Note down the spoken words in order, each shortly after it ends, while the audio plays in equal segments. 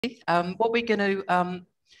What we're going to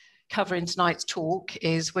cover in tonight's talk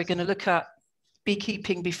is we're going to look at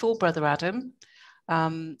beekeeping before Brother Adam,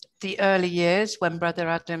 the early years when Brother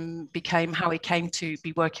Adam how he came to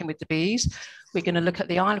be working with the bees. We're going to look at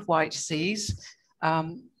the Isle of Wight disease,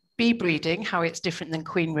 bee breeding, how it's different than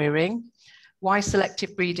queen rearing, why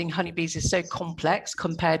selective breeding honeybees is so complex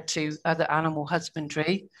compared to other animal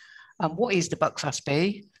husbandry, what is the Buckfast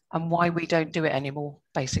bee, and why we don't do it anymore,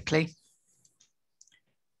 basically.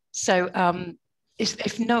 So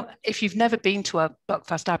if you've never been to a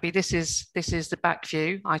Buckfast Abbey, this is the back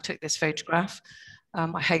view. I took this photograph.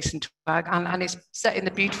 I hasten to add, and it's set in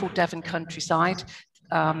the beautiful Devon countryside.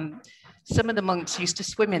 Some of the monks used to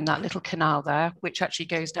swim in that little canal there, which actually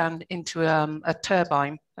goes down into a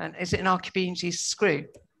turbine. And is it an Archimedes screw?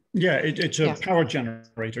 Yeah, it's a power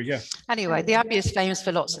generator, yeah. Anyway, the Abbey is famous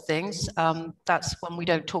for lots of things. That's one we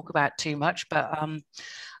don't talk about too much, but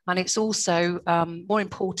and it's also, more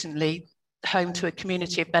importantly, home to a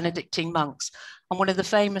community of Benedictine monks. And one of the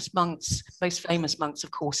famous monks, most famous monks, of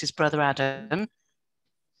course, is Brother Adam.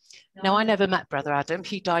 Now, I never met Brother Adam.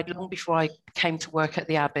 He died long before I came to work at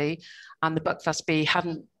the Abbey, and the Buckfast bee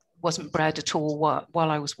wasn't bred at all while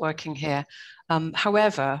I was working here.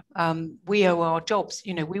 However, we owe our jobs.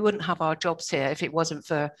 You know, we wouldn't have our jobs here if it wasn't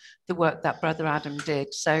for the work that Brother Adam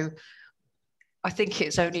did. So I think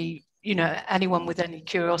it's only, you know, anyone with any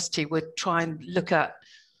curiosity would try and look at,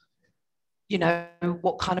 you know,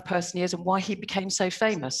 what kind of person he is and why he became so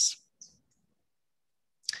famous.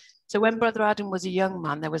 So when Brother Adam was a young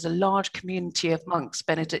man, there was a large community of monks,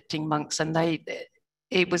 Benedictine monks, and the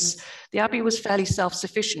Abbey was fairly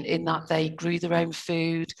self-sufficient in that they grew their own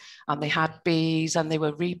food and they had bees and they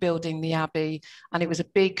were rebuilding the Abbey, and it was a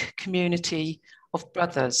big community of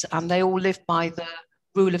brothers, and they all lived by the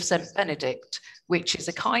Rule of St. Benedict, which is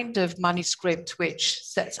a kind of manuscript which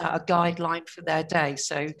sets out a guideline for their day.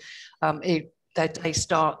 So their day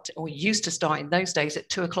used to start in those days at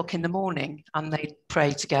 2 o'clock in the morning, and they'd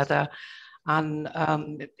pray together, and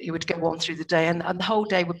it would go on through the day, and the whole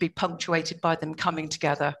day would be punctuated by them coming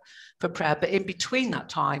together for prayer. But in between that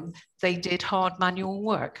time, they did hard manual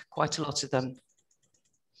work, quite a lot of them.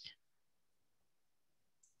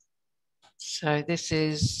 So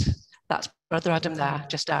that's Brother Adam there,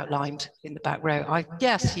 just outlined in the back row. I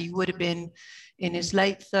guess he would have been in his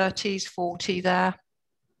late 30s, 40 there.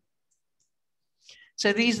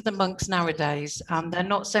 So these are the monks nowadays, and there are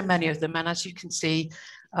not so many of them. And as you can see,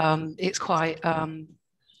 it's quite a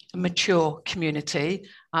mature community,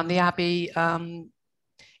 and the Abbey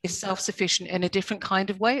is self-sufficient in a different kind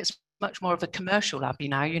of way. It's much more of a commercial Abbey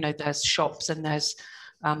now. You know, there's shops and there's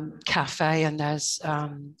cafe and there's a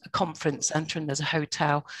conference centre and there's a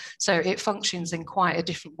hotel. So it functions in quite a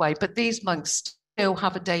different way. But these monks still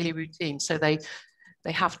have a daily routine. So they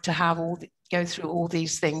have to go through all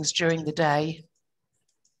these things during the day.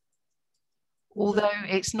 Although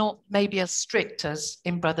it's not maybe as strict as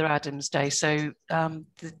in Brother Adam's day. So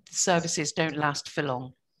the services don't last for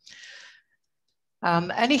long.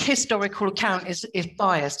 Any historical account is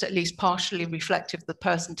biased, at least partially reflective of the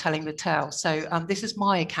person telling the tale. So this is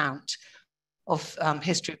my account of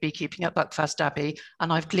history of beekeeping at Buckfast Abbey,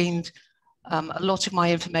 and I've gleaned a lot of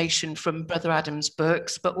my information from Brother Adam's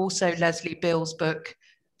books, but also Leslie Bill's book,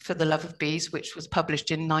 For the Love of Bees, which was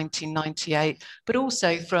published in 1998, but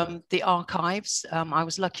also from the archives. I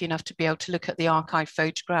was lucky enough to be able to look at the archive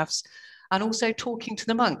photographs, and also talking to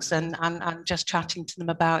the monks and just chatting to them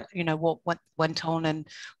about, you know, what went on and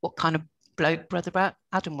what kind of bloke Brother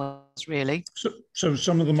Adam was, really. So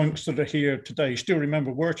some of the monks that are here today still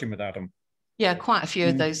remember working with Adam? Yeah, quite a few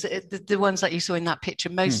of those. The ones that you saw in that picture,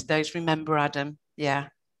 most of those remember Adam, yeah.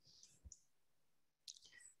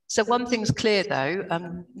 So one thing's clear,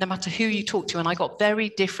 though, no matter who you talk to, and I got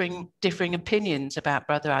very differing opinions about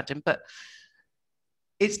Brother Adam, but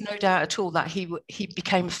it's no doubt at all that he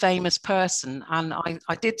became a famous person. And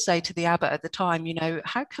I did say to the abbot at the time, you know,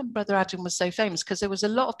 how come Brother Adam was so famous? Because there was a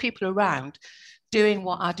lot of people around doing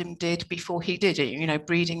what Adam did before he did it, you know,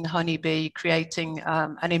 breeding the honeybee, creating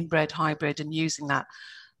an inbred hybrid and using that.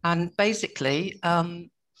 And basically,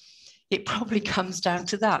 it probably comes down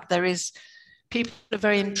to that. People are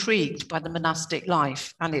very intrigued by the monastic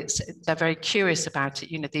life, and they're very curious about it.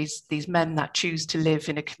 You know, these men that choose to live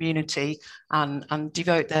in a community and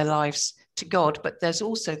devote their lives to God. But there's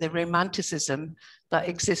also the romanticism that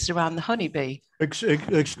exists around the honeybee.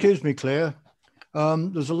 Excuse me, Claire.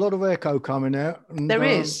 There's a lot of echo coming out. And, there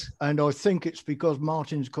is, and I think it's because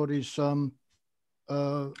Martin's got his he's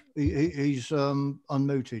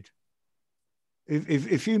unmuted.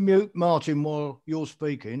 If you mute Martin while you're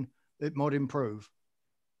speaking, it might improve.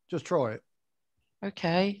 Just try it.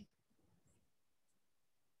 Okay.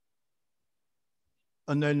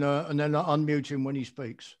 and then unmute him when he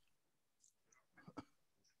speaks.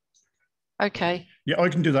 Okay. Yeah, I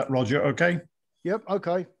can do that, Roger. Okay. Yep.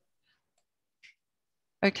 Okay.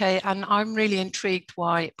 Okay, and I'm really intrigued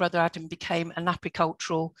why Brother Adam became an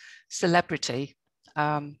apicultural celebrity.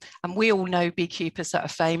 And we all know beekeepers that are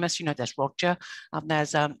famous. You know, there's Roger, and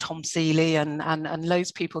there's Tom Seeley, and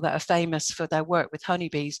loads of people that are famous for their work with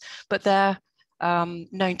honeybees. But they're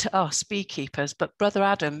known to us beekeepers. But Brother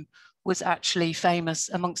Adam was actually famous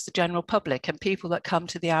amongst the general public, and people that come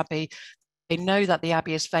to the Abbey, they know that the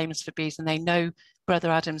Abbey is famous for bees, and they know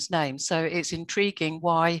Brother Adam's name. So it's intriguing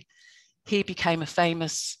why he became a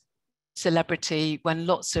famous celebrity when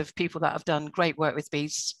lots of people that have done great work with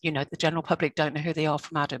bees, you know, the general public don't know who they are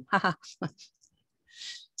from Adam.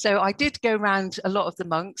 So I did go around a lot of the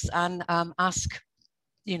monks and ask,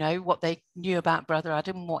 you know, what they knew about Brother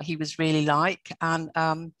Adam, what he was really like, and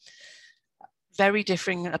very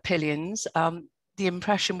differing opinions. The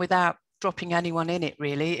impression, without dropping anyone in it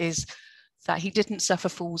really, is that he didn't suffer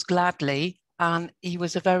fools gladly, and he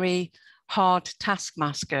was a very hard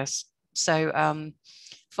taskmaster. So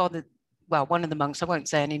one of the monks, I won't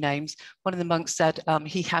say any names, one of the monks said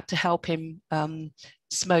he had to help him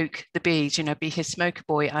smoke the bees, you know, be his smoker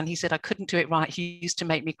boy. And he said, I couldn't do it right. He used to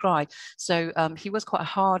make me cry. So he was quite a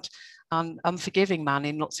hard and unforgiving man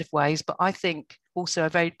in lots of ways, but I think also a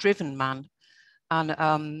very driven man.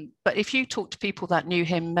 And but if you talk to people that knew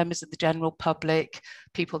him, members of the general public,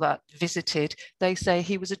 people that visited, they say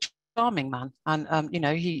he was a charming man, and you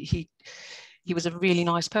know, he was a really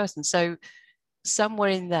nice person. So somewhere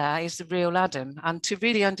in there is the real Adam, and to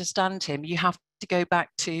really understand him, you have to go back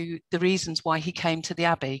to the reasons why he came to the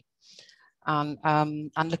Abbey,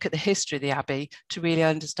 and look at the history of the Abbey to really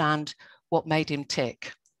understand what made him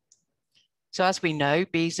tick. So as we know,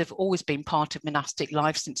 bees have always been part of monastic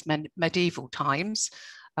life since medieval times.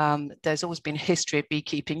 There's always been a history of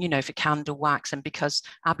beekeeping, you know, for candle wax, and because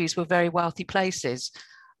abbeys were very wealthy places.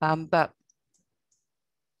 But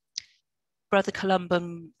Brother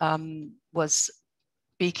Columban was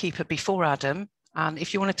beekeeper before Adam. And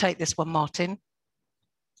if you want to take this one, Martin.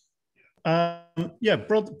 Yeah,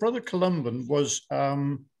 Brother Columban was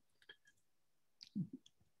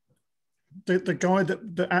the guy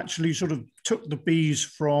that actually sort of took the bees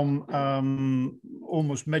from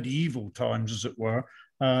almost medieval times, as it were,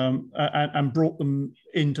 and brought them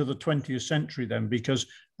into the 20th century then, because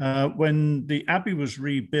when the Abbey was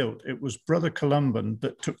rebuilt, it was Brother Columban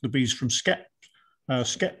that took the bees from skep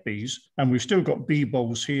bees, and we've still got bee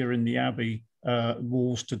bowls here in the Abbey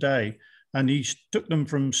walls today. And he took them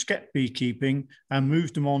from skep beekeeping and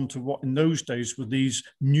moved them on to what in those days were these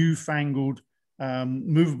newfangled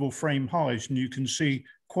movable frame hives, and you can see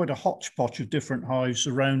quite a hodgepodge of different hives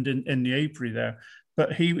around in the apiary there.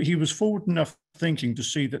 But he was forward enough thinking to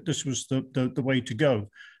see that this was the way to go,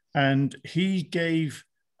 and he gave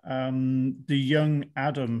the young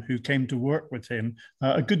Adam who came to work with him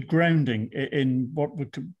a good grounding in what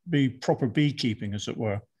would be proper beekeeping, as it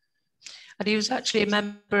were. And he was actually a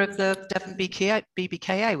member of the Devon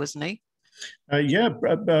BBKA, wasn't he? Yeah,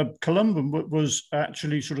 Columban was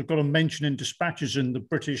actually sort of got a mention in dispatches in the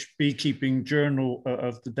British Beekeeping Journal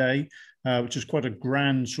of the day, which is quite a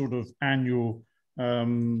grand sort of annual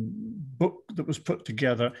book that was put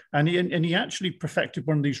together. And he actually perfected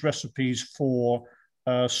one of these recipes for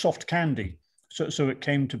soft candy. So it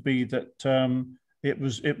came to be that it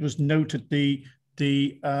was noted the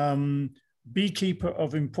beekeeper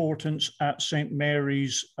of importance at St.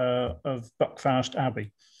 Mary's of Buckfast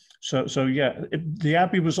Abbey. So yeah, the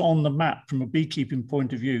Abbey was on the map from a beekeeping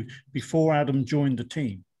point of view before Adam joined the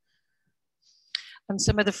team. And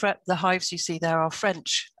some of the hives you see there are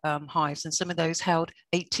French hives, and some of those held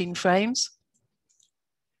 18 frames.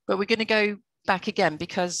 But we're going to go back again,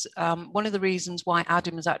 because one of the reasons why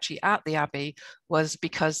Adam was actually at the Abbey was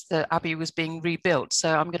because the Abbey was being rebuilt.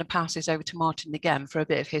 So I'm going to pass this over to Martin again for a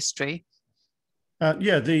bit of history.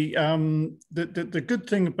 Yeah, the good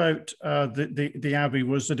thing about the Abbey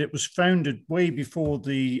was that it was founded way before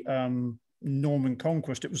the Norman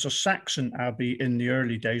conquest. It was a Saxon Abbey in the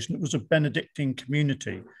early days, and it was a Benedictine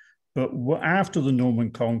community. But after the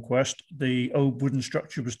Norman conquest, the old wooden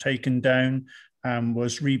structure was taken down and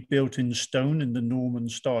was rebuilt in stone in the Norman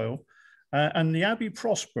style. And the Abbey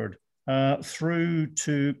prospered through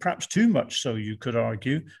to, perhaps too much so, you could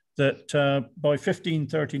argue, that by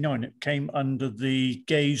 1539, it came under the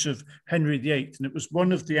gaze of Henry VIII. And it was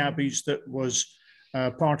one of the abbeys that was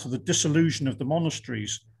part of the dissolution of the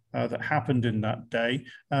monasteries that happened in that day.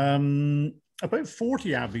 About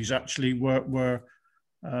 40 abbeys actually were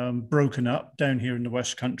broken up down here in the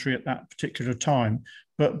West Country at that particular time.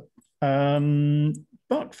 But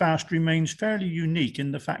Buckfast remains fairly unique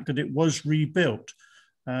in the fact that it was rebuilt.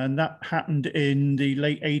 And that happened in the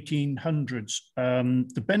late 1800s.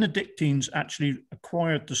 The Benedictines actually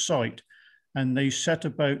acquired the site, and they set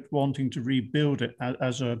about wanting to rebuild it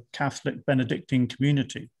as a Catholic Benedictine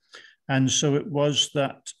community. And so it was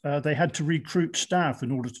that they had to recruit staff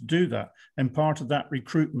in order to do that. And part of that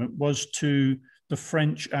recruitment was to the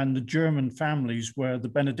French and the German families where the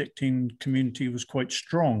Benedictine community was quite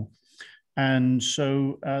strong. And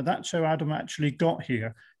so that's how Adam actually got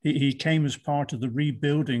here. He came as part of the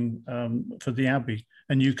rebuilding for the Abbey.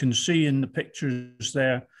 And you can see in the pictures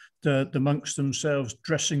there, the monks themselves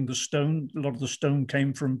dressing the stone. A lot of the stone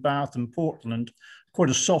came from Bath and Portland, quite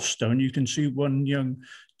a soft stone. You can see one young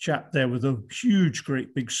chap there with a huge,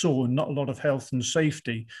 great big saw and not a lot of health and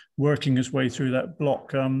safety working his way through that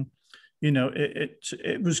block. You know,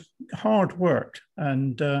 it was hard work,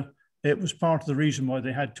 and it was part of the reason why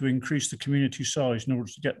they had to increase the community size in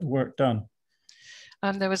order to get the work done.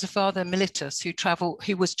 And there was a father, Militus,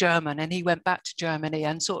 who was German, and he went back to Germany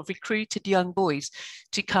and sort of recruited young boys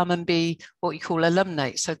to come and be what you call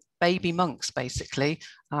alumni, so baby monks, basically.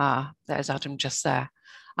 There's Adam just there.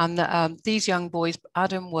 And these young boys,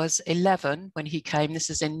 Adam was 11 when he came. This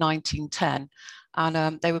is in 1910.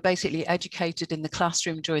 And they were basically educated in the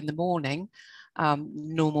classroom during the morning,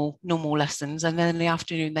 normal lessons. And then in the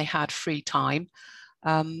afternoon, they had free time.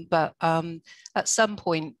 But at some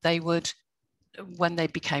point, they would, when they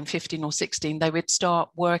became 15 or 16, they would start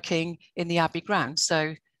working in the Abbey grounds.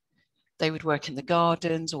 So they would work in the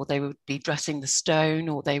gardens, or they would be dressing the stone,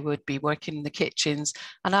 or they would be working in the kitchens.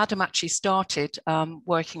 And Adam actually started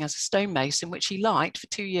working as a stonemason, which he liked. For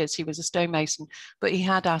 2 years, he was a stonemason, but he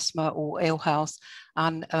had asthma or ill health.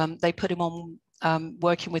 And they put him on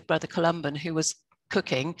working with Brother Columban, who was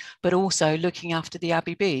cooking, but also looking after the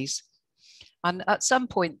Abbey bees. And at some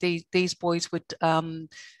point, these boys would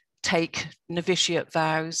take novitiate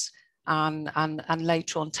vows and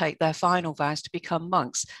later on take their final vows to become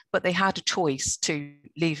monks, but they had a choice to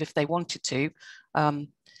leave if they wanted to. And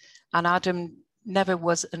Adam never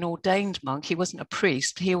was an ordained monk. He wasn't a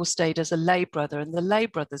priest. He always stayed as a lay brother, and the lay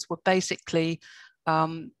brothers were basically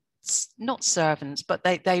not servants, but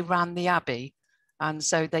they ran the abbey. And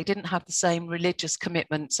so they didn't have the same religious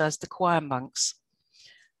commitments as the choir monks.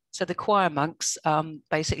 So the choir monks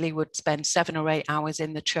basically would spend 7 or 8 hours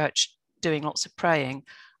in the church doing lots of praying.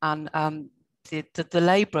 And the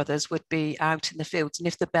lay brothers would be out in the fields. And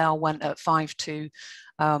if the bell went at 5 to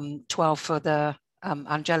 12 for the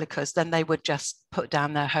Angelicas, then they would just put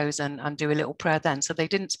down their hose and do a little prayer then. So they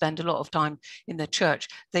didn't spend a lot of time in the church.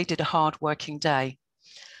 They did a hard working day.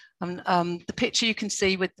 And the picture you can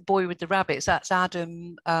see with the boy with the rabbits, that's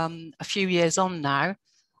Adam a few years on now.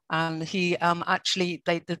 And he actually,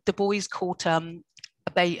 the boys caught a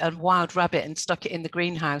wild rabbit and stuck it in the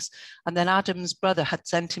greenhouse. And then Adam's brother had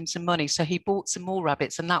sent him some money, so he bought some more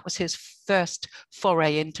rabbits, and that was his first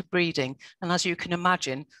foray into breeding. And as you can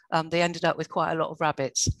imagine, they ended up with quite a lot of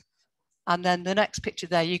rabbits. And then the next picture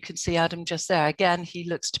there, you can see Adam just there. Again, he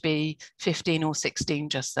looks to be 15 or 16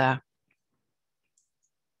 just there.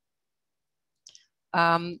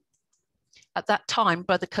 At that time,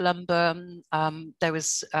 Brother Columban,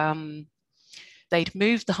 they'd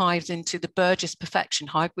moved the hives into the Burgess Perfection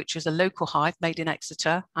hive, which was a local hive made in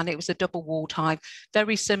Exeter, and it was a double-walled hive,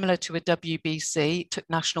 very similar to a WBC. It took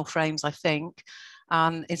national frames, I think,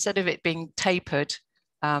 and instead of it being tapered,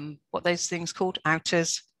 what those things called,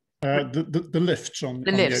 outers? The lifts on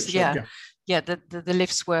the lifts, the outside, yeah. The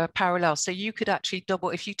lifts were parallel, so you could actually double.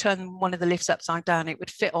 If you turn one of the lifts upside down, it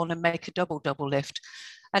would fit on and make a double lift.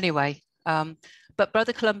 Anyway. But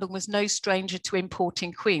Brother Columban was no stranger to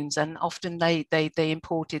importing queens, and often they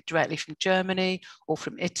imported directly from Germany or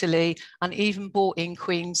from Italy, and even bought in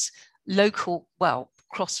queens, local, well,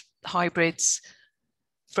 cross hybrids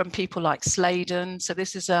from people like Sladen. So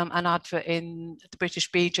this is an advert in the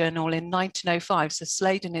British Bee Journal in 1905. So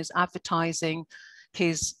Sladen is advertising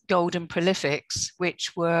his golden prolifics,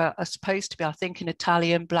 which were supposed to be, I think, an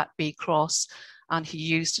Italian black bee cross. And he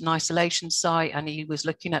used an isolation site, and he was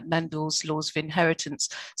looking at Mendel's laws of inheritance.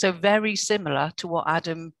 So very similar to what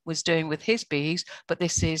Adam was doing with his bees, but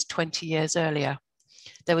this is 20 years earlier.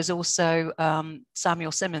 There was also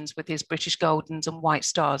Samuel Simmons with his British Goldens and White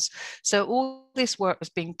Stars. So all this work was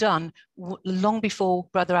being done long before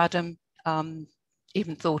Brother Adam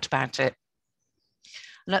even thought about it.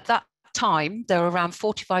 And at that time, there were around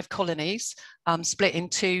 45 colonies split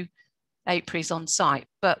into apiaries on site.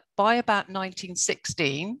 But by about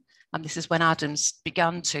 1916, and this is when Adams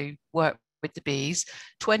began to work with the bees,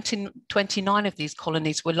 29 of these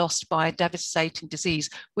colonies were lost by a devastating disease,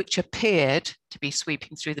 which appeared to be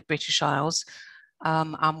sweeping through the British Isles.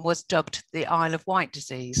 and was dubbed the Isle of Wight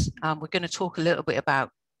disease. We're going to talk a little bit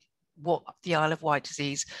about what the Isle of Wight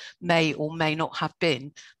disease may or may not have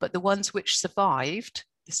been, but the ones which survived,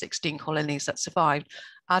 the 16 colonies that survived,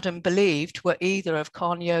 Adam believed were either of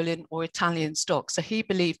Carniolan or Italian stock. So he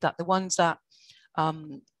believed that the ones that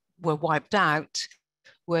were wiped out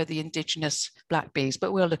were the indigenous black bees,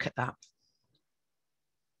 but we'll look at that.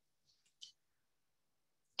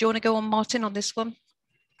 Do you want to go on, Martin, on this one?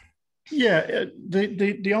 Yeah,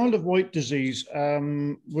 the Isle of Wight disease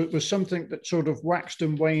was something that sort of waxed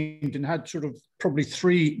and waned and had sort of probably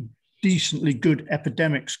 3 decently good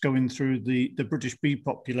epidemics going through the British bee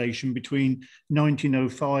population between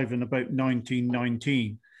 1905 and about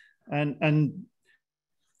 1919. And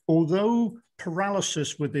although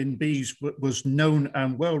paralysis within bees was known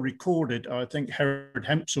and well recorded, I think Herod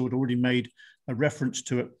Hempsall had already made a reference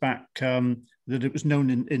to it back, that it was known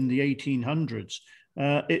in the 1800s.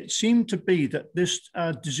 It seemed to be that this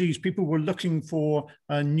disease, people were looking for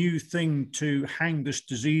a new thing to hang this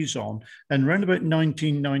disease on. And around about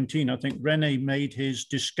 1919, I think Rene made his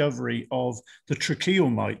discovery of the tracheal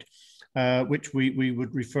mite, which we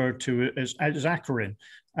would refer to as acarine.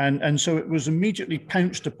 And so it was immediately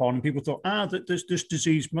pounced upon, and people thought, that this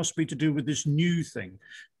disease must be to do with this new thing,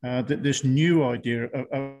 that this new idea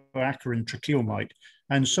of acarine tracheal mite.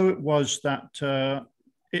 And so it was that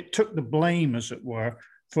it took the blame, as it were,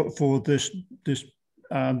 for this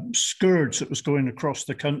scourge that was going across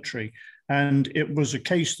the country. And it was a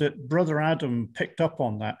case that Brother Adam picked up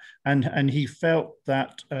on that, and he felt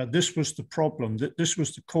that this was the problem, that this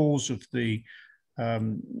was the cause of the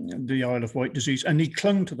Isle of Wight disease. And he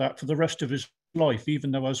clung to that for the rest of his life,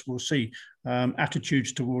 even though, as we'll see,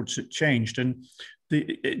 attitudes towards it changed. And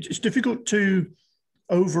it's difficult to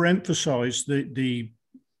overemphasize the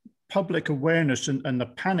public awareness and the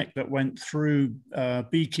panic that went through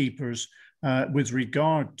beekeepers with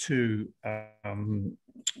regard to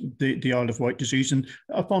the Isle of Wight disease. And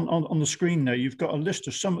up on the screen there, you've got a list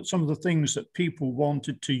of some of the things that people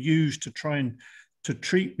wanted to use to try and to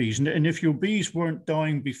treat bees. And if your bees weren't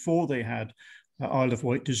dying before they had Isle of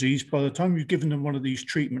Wight disease, by the time you've given them one of these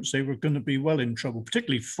treatments, they were going to be well in trouble,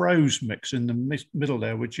 particularly Frow's mix in the middle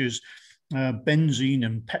there, which is benzene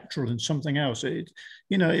and petrol and something else.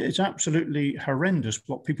 It's absolutely horrendous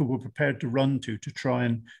what people were prepared to run to try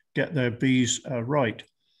and get their bees right.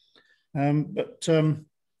 But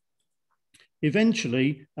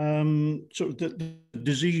eventually, sort of the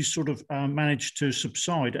disease sort of managed to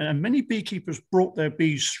subside, and many beekeepers brought their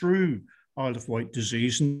bees through Isle of Wight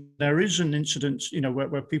disease. And there is an incident,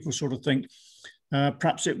 where people sort of think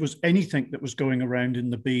perhaps it was anything that was going around in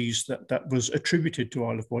the bees that was attributed to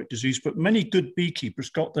Isle of Wight disease, but many good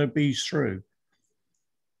beekeepers got their bees through.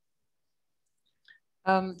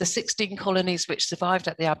 The 16 colonies which survived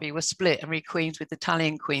at the Abbey were split and requeened with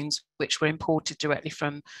Italian queens, which were imported directly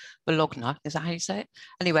from Bologna. Is that how you say it?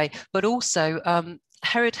 Anyway, but also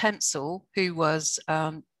Herod Hempsall, who was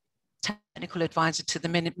technical advisor to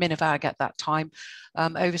the Minervag at that time,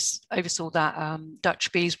 oversaw that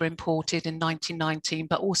Dutch bees were imported in 1919,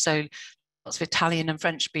 but also lots of Italian and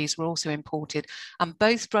French bees were also imported. And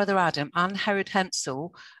both Brother Adam and Herod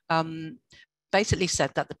Hempsall basically said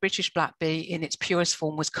that the British black bee in its purest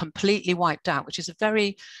form was completely wiped out, which is a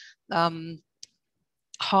very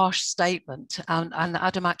harsh statement. And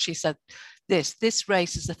Adam actually said, this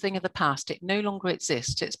race is a thing of the past. It no longer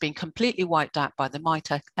exists. It's been completely wiped out by the mite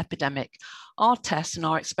epidemic. Our tests and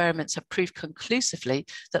our experiments have proved conclusively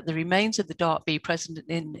that the remains of the dark bee present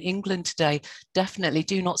in England today definitely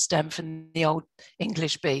do not stem from the old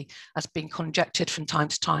English bee, as being conjectured from time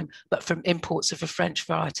to time, but from imports of a French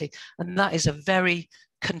variety. And that is a very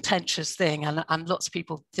contentious thing, and lots of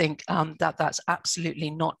people think that that's absolutely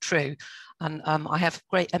not true. And I have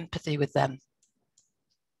great empathy with them.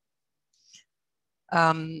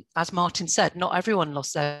 As Martin said, not everyone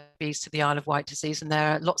lost their bees to the Isle of Wight disease, and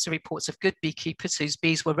there are lots of reports of good beekeepers whose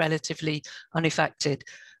bees were relatively unaffected,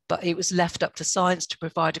 but it was left up to science to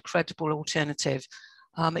provide a credible alternative.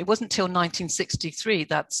 It wasn't until 1963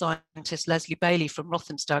 that scientist Leslie Bailey from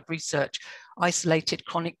Rothamsted Research isolated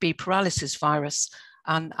chronic bee paralysis virus,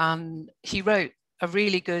 and he wrote a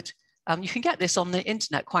really good, you can get this on the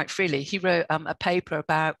internet quite freely. He wrote a paper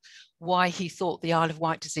about why he thought the Isle of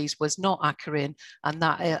Wight disease was not acarine, and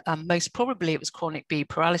that most probably it was chronic bee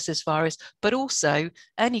paralysis virus, but also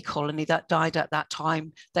any colony that died at that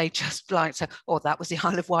time, they just like said, oh, that was the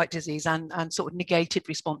Isle of Wight disease, and sort of negated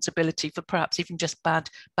responsibility for perhaps even just bad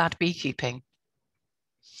beekeeping.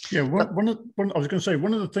 Yeah, I was going to say,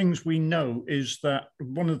 one of the things we know is that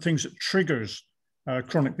one of the things that triggers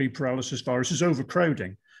chronic bee paralysis virus is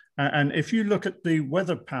overcrowding. And if you look at the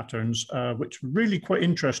weather patterns, which were really quite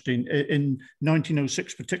interesting in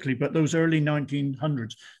 1906 particularly, but those early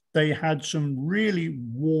 1900s, they had some really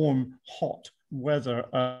warm, hot weather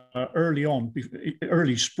early on,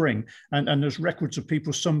 early spring. And there's records of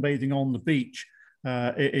people sunbathing on the beach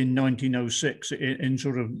in 1906 in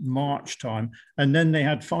sort of March time. And then they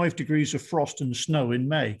had 5 degrees of frost and snow in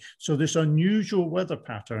May. So this unusual weather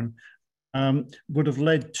pattern would have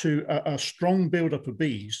led to a strong buildup of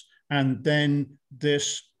bees, and then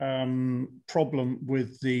this problem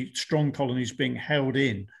with the strong colonies being held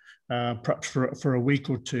in, perhaps for a week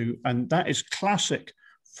or two. And that is classic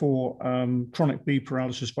for chronic bee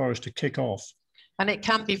paralysis virus to kick off. And it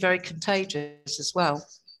can be very contagious as well.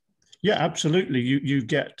 Yeah, absolutely. You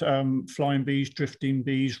get flying bees, drifting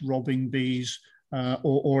bees, robbing bees,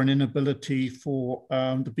 or an inability for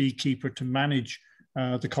the beekeeper to manage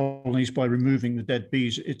the colonies by removing the dead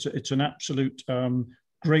bees. It's an absolute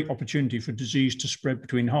great opportunity for disease to spread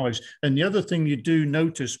between hives. And the other thing you do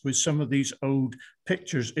notice with some of these old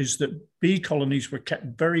pictures is that bee colonies were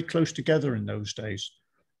kept very close together in those days,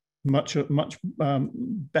 much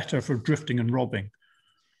better for drifting and robbing.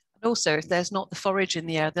 Also, if there's not the forage in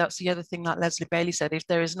the area, that's the other thing that Leslie Bailey said, if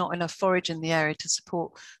there is not enough forage in the area to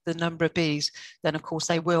support the number of bees, then of course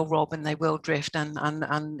they will rob and they will drift,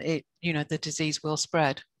 and it, you know, the disease will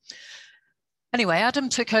spread. Anyway, Adam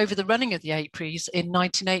took over the running of the apiaries in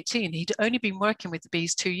 1918. He'd only been working with the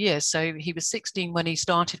bees 2 years, so he was 16 when he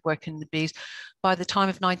started working with the bees. By the time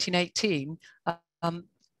of 1918,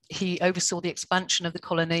 he oversaw the expansion of the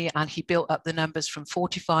colony, and he built up the numbers from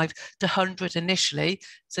 45 to 100 initially.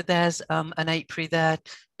 So there's an apiary there,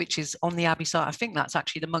 which is on the Abbey site. I think that's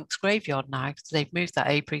actually the monks' graveyard now, because they've moved that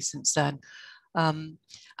apiary since then.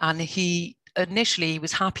 And he initially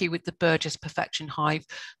was happy with the Burgess Perfection hive,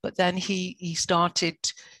 but then he started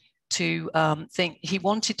to think he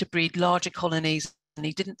wanted to breed larger colonies, and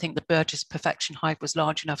he didn't think the Burgess Perfection hive was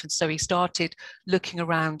large enough. And so he started looking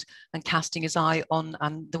around and casting his eye on,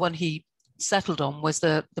 and the one he settled on was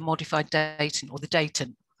the modified Dayton, or the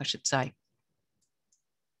Dayton, I should say.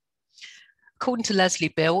 According to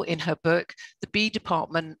Leslie Bill in her book, the bee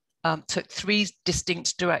department took 3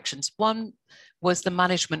 distinct directions. One was the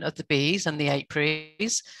management of the bees and the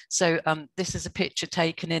apiaries. So this is a picture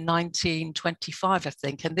taken in 1925, I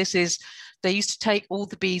think. And this is, they used to take all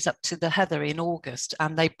the bees up to the heather in August,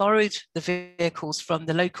 and they borrowed the vehicles from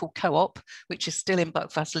the local co-op, which is still in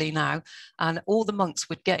Buckfast Abbey now. And all the monks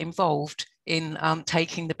would get involved in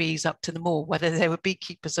taking the bees up to the moor, whether they were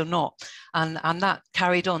beekeepers or not. And that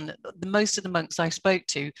carried on. Most of the monks I spoke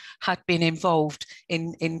to had been involved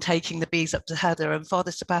in taking the bees up to heather. And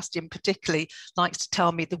Father Sebastian particularly likes to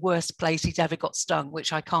tell me the worst place he's ever got stung,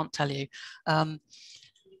 which I can't tell you.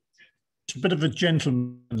 It's a bit of a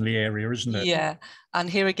gentlemanly area, isn't it? Yeah. And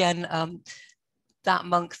here again, that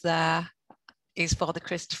monk there is Father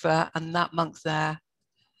Christopher, and that monk there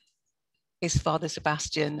is Father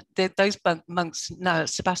Sebastian. Those monks, no,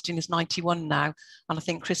 Sebastian is 91 now, and I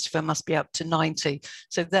think Christopher must be up to 90.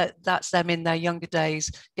 So that's them in their younger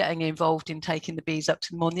days getting involved in taking the bees up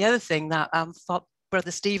to the moor. And the other thing that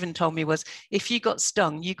Brother Stephen told me was, if you got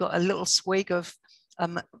stung, you got a little swig of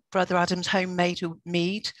Brother Adam's homemade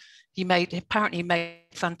mead. Apparently he made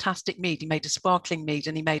fantastic mead. He made a sparkling mead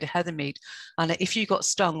and he made a heather mead. And if you got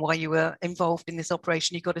stung while you were involved in this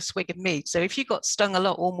operation, you got a swig of mead. So if you got stung a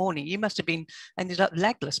lot all morning, you must have ended up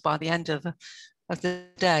legless by the end of the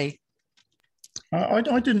day. I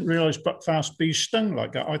didn't realise Buckfast bees stung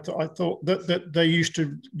like that. I thought that they used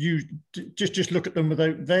to just look at them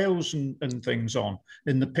without veils and things on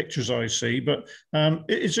in the pictures I see. But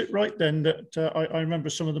is it right then that I remember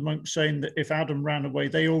some of the monks saying that if Adam ran away,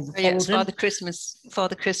 they all followed him?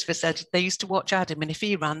 Father Christopher said they used to watch Adam, and if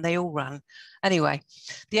he ran, they all ran. Anyway,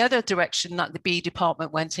 the other direction that the bee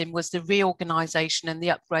department went in was the reorganisation and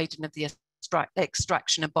the upgrading of the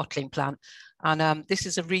extraction and bottling plant. And this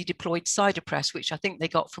is a redeployed cider press, which I think they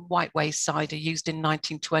got from White Waste cider, used in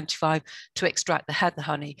 1925 to extract the heather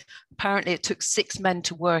honey. Apparently it took 6 men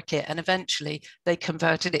to work it, and eventually they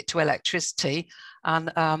converted it to electricity,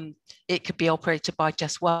 and it could be operated by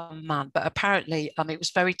just 1 man. But apparently it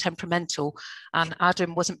was very temperamental, and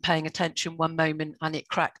Adam wasn't paying attention one moment and it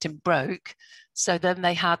cracked and broke. So then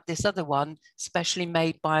they had this other one specially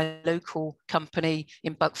made by a local company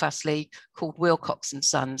in Buckfast Abbey called Wilcox and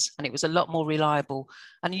Sons, and it was a lot more reliable.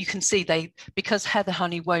 And you can see because heather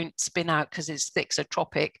honey won't spin out because it's thick, so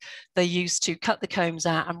tropic, they used to cut the combs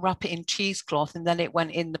out and wrap it in cheesecloth, and then it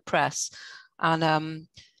went in the press. And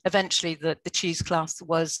eventually the cheesecloth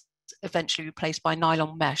was eventually replaced by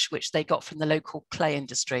nylon mesh, which they got from the local clay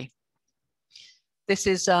industry. This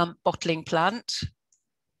is bottling plant.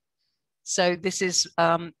 So this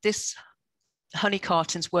honey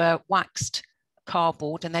cartons were waxed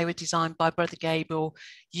cardboard, and they were designed by Brother Gabriel,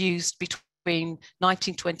 used between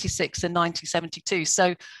 1926 and 1972.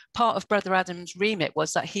 So part of Brother Adam's remit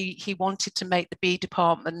was that he wanted to make the bee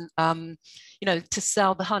department, to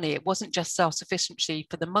sell the honey. It wasn't just self-sufficiency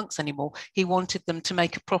for the monks anymore. He wanted them to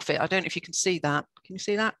make a profit. I don't know if you can see that. Can you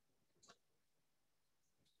see that?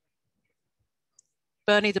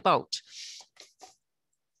 Bernie the Bolt.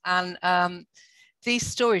 And these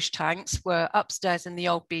storage tanks were upstairs in the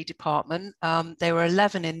old bee department. They were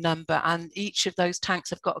 11 in number, and each of those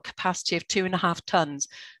tanks have got a capacity of 2.5 tons,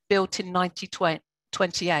 built in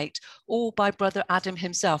 1928, all by Brother Adam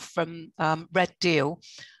himself from Red Deal.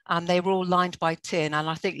 And they were all lined by tin, and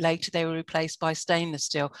I think later they were replaced by stainless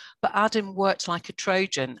steel. But Adam worked like a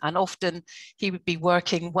Trojan, and often he would be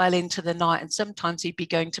working well into the night, and sometimes he'd be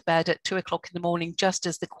going to bed at 2 o'clock in the morning, just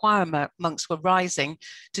as the choir monks were rising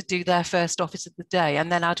to do their first office of the day.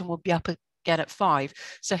 And then Adam would be up again at 5.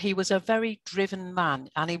 So he was a very driven man,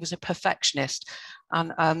 and he was a perfectionist.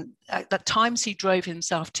 And at times he drove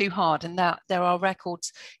himself too hard, and there are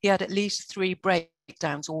records. He had at least 3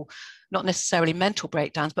 breakdowns, or not necessarily mental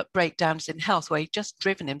breakdowns, but breakdowns in health, where he'd just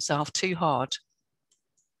driven himself too hard.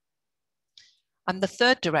 And the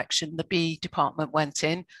third direction the bee department went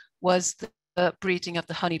in was the breeding of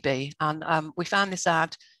the honeybee. And we found this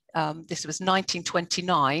ad, this was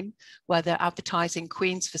 1929, where they're advertising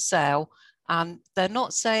queens for sale. And they're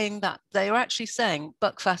not saying that, they're actually saying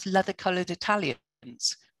Buckfast leather-coloured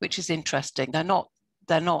Italians, which is interesting. They're not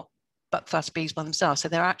Buckfast bees by themselves, so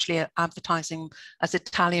they're actually advertising as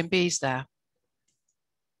Italian bees there.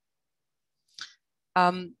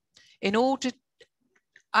 Adam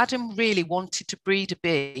really wanted to breed a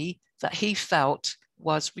bee that he felt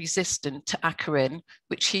was resistant to acarine,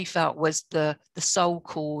 which he felt was the sole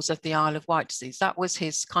cause of the Isle of Wight disease. That was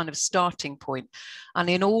his kind of starting point. And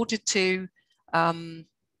in order to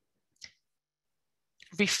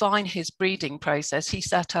refine his breeding process, he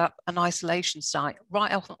set up an isolation site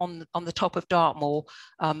right up on the top of Dartmoor,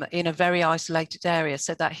 in a very isolated area,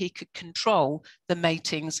 so that he could control the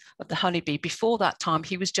matings of the honeybee. Before that time,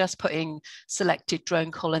 he was just putting selected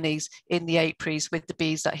drone colonies in the apiaries with the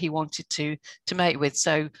bees that he wanted to mate with.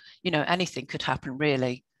 So, anything could happen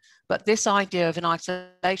really. But this idea of an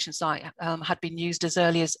isolation site had been used as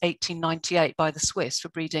early as 1898 by the Swiss for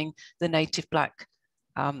breeding the native black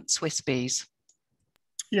Swiss bees.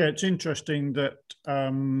 Yeah, it's interesting that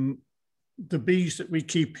the bees that we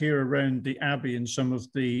keep here around the Abbey and some of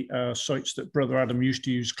the sites that Brother Adam used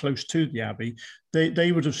to use close to the Abbey,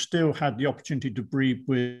 they would have still had the opportunity to breed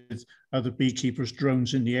with other beekeepers'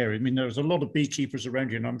 drones in the area. I mean, there's a lot of beekeepers around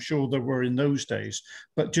here, and I'm sure there were in those days,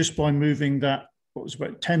 but just by moving that, what was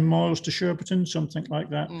about 10 miles to Sherborton, something like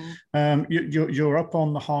that, you're up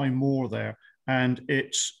on the high moor there. And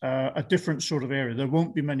it's a different sort of area. There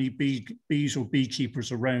won't be many bees or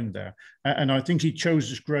beekeepers around there. And I think he chose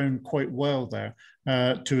his ground quite well there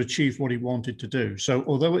to achieve what he wanted to do. So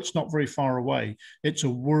although it's not very far away, it's a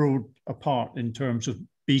world apart in terms of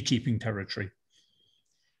beekeeping territory.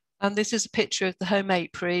 And this is a picture of the home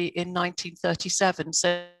apiary in 1937.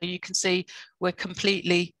 So you can see we're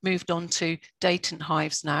completely moved on to Dayton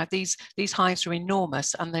hives now. These hives are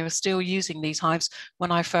enormous, and they were still using these hives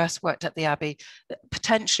when I first worked at the Abbey.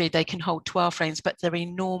 Potentially they can hold 12 frames, but they're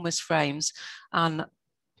enormous frames. And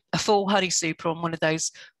a full honey super on one of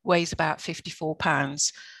those weighs about 54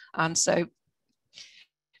 pounds. And so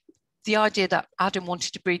the idea that Adam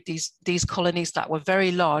wanted to breed these colonies that were very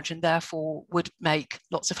large and therefore would make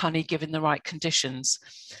lots of honey given the right conditions.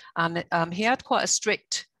 And he had quite a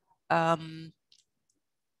strict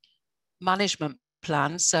management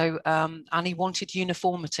plan. So, and he wanted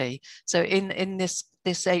uniformity. So in this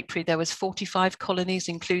apiary, there was 45 colonies,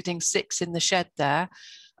 including 6 in the shed there.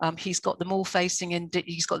 He's got them all facing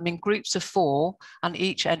he's got them in groups of 4, and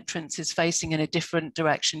each entrance is facing in a different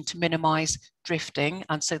direction to minimize drifting,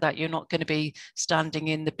 and so that you're not going to be standing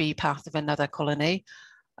in the bee path of another colony.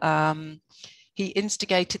 He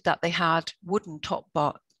instigated that they had wooden top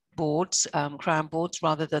boards, crown boards,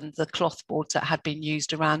 rather than the cloth boards that had been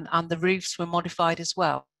used around, and the roofs were modified as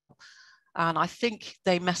well. And I think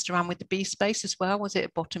they messed around with the bee space as well. Was it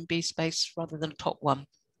a bottom bee space rather than a top one?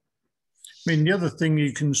 I mean, the other thing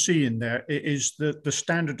you can see in there is the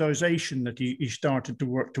standardization that he started to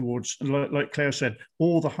work towards. Like Claire said,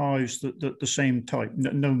 all the hives the same type,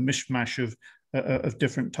 no mishmash of of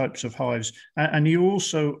different types of hives. And he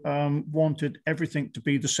also wanted everything to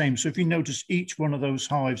be the same. So if you notice, each one of those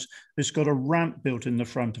hives has got a ramp built in the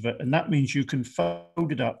front of it. And that means you can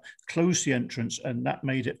fold it up, close the entrance, and that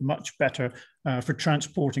made it much better for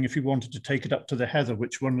transporting if you wanted to take it up to the heather,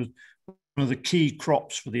 which was one of the key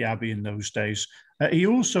crops for the Abbey in those days. He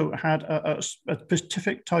also had a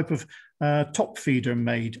specific type of top feeder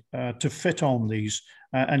made to fit on these,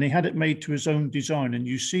 and he had it made to his own design. And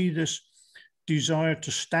you see this desire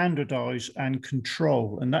to standardize and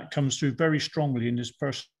control, and that comes through very strongly in his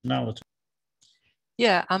personality.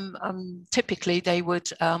 Yeah, typically they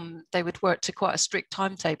would work to quite a strict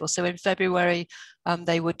timetable. So in February,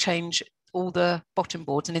 they would change all the bottom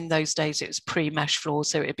boards, and in those days it was pre-mesh floors,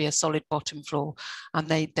 so it would be a solid bottom floor, and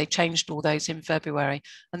they changed all those in February.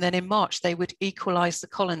 And then in March they would equalize the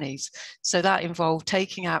colonies, so that involved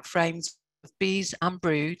taking out frames of bees and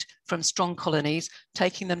brood from strong colonies,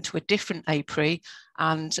 taking them to a different apiary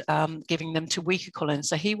and giving them to weaker colonies.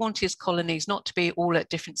 So he wanted his colonies not to be all at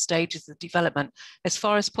different stages of development. As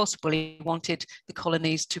far as possible, he wanted the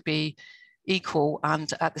colonies to be equal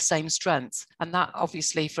and at the same strength. And that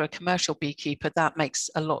obviously for a commercial beekeeper, that makes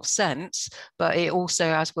a lot of sense. But it also,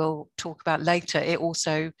 as we'll talk about later, it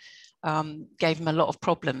also gave him a lot of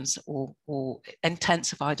problems or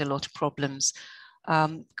intensified a lot of problems.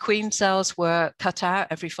 Queen cells were cut out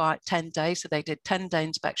every 10 days. So they did 10-day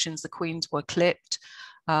inspections. The queens were clipped.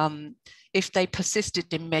 If they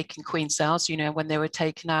persisted in making queen cells, you know, when they were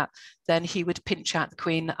taken out, then he would pinch out the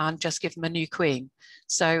queen and just give them a new queen.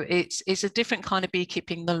 So it's a different kind of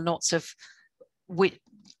beekeeping than lots of,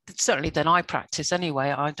 certainly than I practice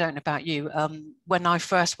anyway. I don't know about you. When I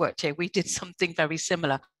first worked here, we did something very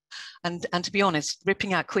similar. And to be honest,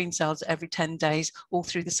 ripping out queen cells every 10 days all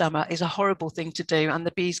through the summer is a horrible thing to do, and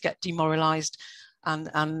the bees get demoralized, and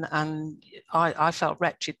I felt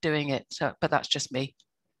wretched doing it. So, but that's just me.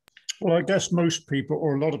 Well, I guess most people,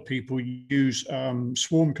 or a lot of people, use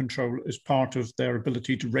swarm control as part of their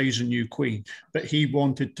ability to raise a new queen. But he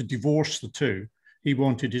wanted to divorce the two. He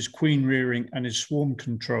wanted his queen rearing and his swarm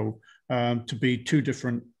control to be two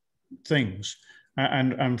different things.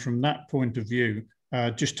 And from that point of view,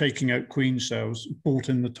 just taking out queen cells bought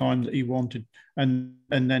in the time that he wanted, and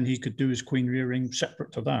then he could do his queen rearing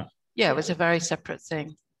separate to that. Yeah, it was a very separate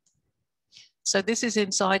thing. So this is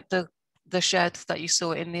inside the shed that you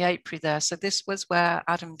saw in the apiary there. So this was where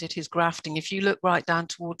Adam did his grafting. If you look right down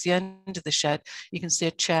towards the end of the shed, you can see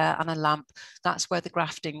a chair and a lamp. That's where the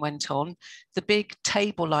grafting went on. The big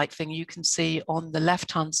table-like thing you can see on the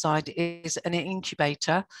left-hand side is an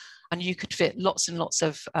incubator, and you could fit lots and lots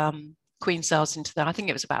of queen cells into that. I think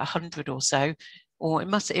it was about 100 or so, or it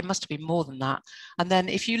must have been more than that. And then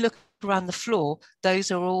if you look around the floor, those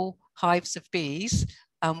are all hives of bees.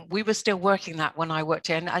 We were still working that when I worked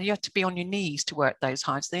here, and you had to be on your knees to work those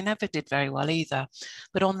hives. They never did very well either.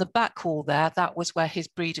 But on the back wall there, that was where his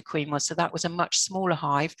breeder queen was. So that was a much smaller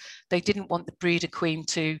hive. They didn't want the breeder queen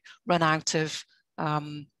to run out of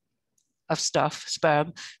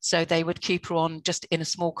sperm. So they would keep her on just in a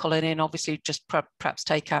small colony, and obviously just perhaps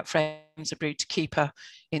take out frames of brood to keep her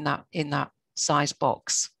in that size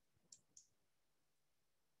box.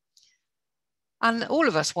 And all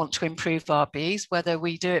of us want to improve our bees, whether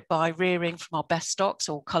we do it by rearing from our best stocks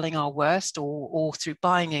or culling our worst, or through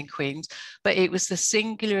buying in queens. But it was the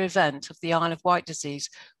singular event of the Isle of Wight disease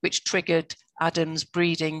which triggered Adam's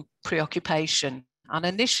breeding preoccupation. And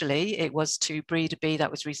initially it was to breed a bee that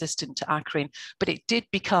was resistant to acarine, but it did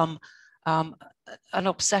become an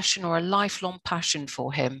obsession or a lifelong passion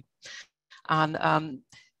for him. And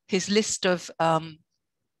his list of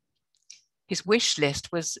his wish list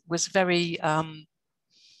was very,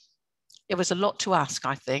 it was a lot to ask,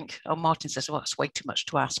 I think. Oh, Martin says, well, it's way too much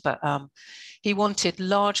to ask, but he wanted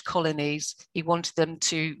large colonies. He wanted them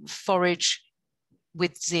to forage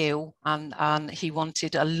with zeal, and he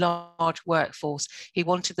wanted a large workforce. He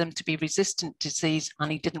wanted them to be resistant to disease,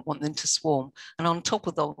 and he didn't want them to swarm. And on top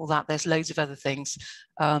of all that, there's loads of other things.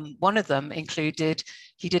 One of them included,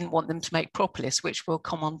 he didn't want them to make propolis, which we'll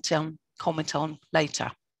comment on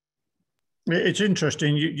later. It's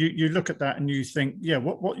interesting. You look at that and you think, yeah,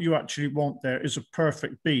 what you actually want there is a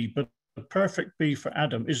perfect bee, but a perfect bee for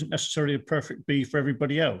Adam isn't necessarily a perfect bee for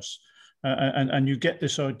everybody else. And you get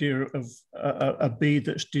this idea of a bee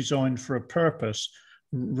that's designed for a purpose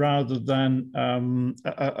rather than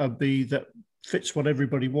a bee that fits what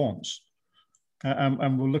everybody wants.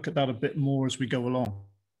 And we'll look at that a bit more as we go along.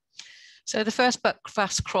 So the first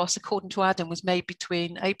Buckfast cross, according to Adam, was made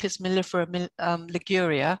between Apis mellifera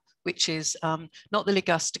liguria, which is not the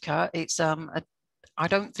ligustica. It's I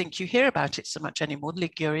don't think you hear about it so much anymore,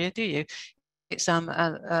 Liguria, do you?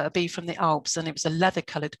 a bee from the Alps, and it was a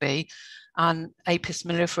leather-coloured bee, and Apis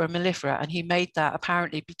mellifera mellifera, and he made that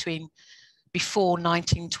apparently before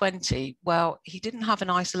 1920. Well, he didn't have an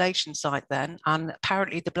isolation site then, and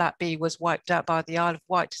apparently the black bee was wiped out by the Isle of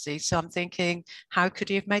Wight disease. So I'm thinking, how could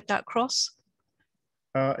he have made that cross?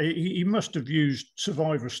 He must have used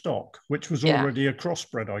survivor stock, which was already a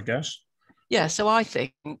crossbred, I guess. Yeah, so I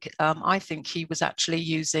think he was actually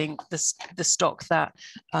using the stock that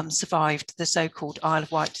survived the so-called Isle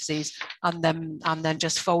of Wight disease, and then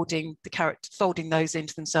just folding those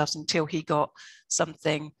into themselves until he got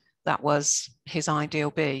something that was his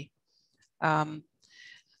ideal bee. I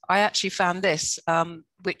actually found this,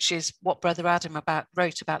 which is what Brother Adam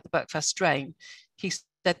wrote about the Buckfast strain. He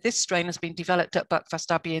said this strain has been developed at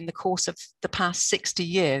Buckfast Abbey in the course of the past 60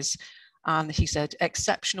 years. And he said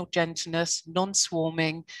exceptional gentleness,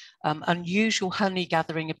 non-swarming, unusual honey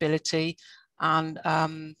gathering ability. And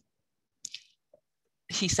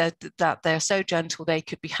he said that they're so gentle they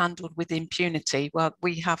could be handled with impunity. Well,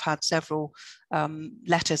 we have had several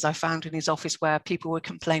letters I found in his office where people were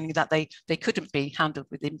complaining that they couldn't be handled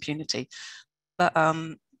with impunity. But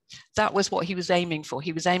that was what he was aiming for.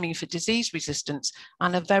 He was aiming for disease resistance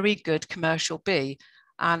and a very good commercial bee.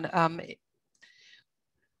 And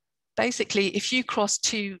basically, if you cross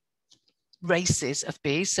two races of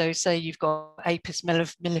bees, so say you've got Apis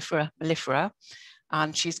mellifera mellifera,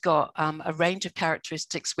 and she's got a range of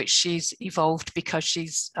characteristics which she's evolved because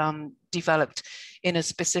she's developed in a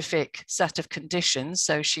specific set of conditions.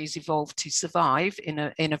 So she's evolved to survive in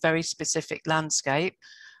a very specific landscape.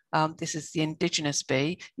 This is the indigenous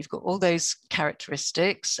bee. You've got all those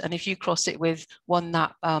characteristics. And if you cross it with one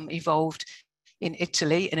that evolved in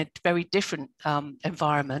Italy in a very different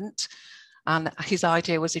environment, and his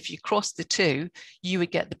idea was if you cross the two, you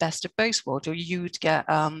would get the best of both worlds, or you would get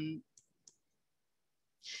what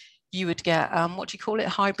do you call it?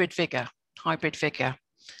 Hybrid vigor.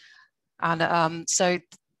 And so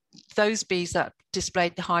those bees that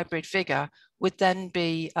displayed the hybrid vigor would then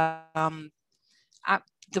be the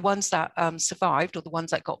ones that survived, or the ones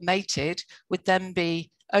that got mated, would then be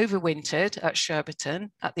overwintered at Sherborton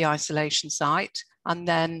at the isolation site, and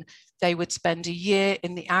then they would spend a year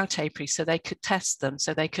in the out apiary so they could test them,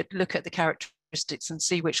 so they could look at the characteristics and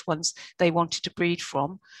see which ones they wanted to breed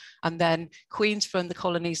from. And then queens from the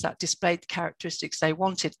colonies that displayed the characteristics they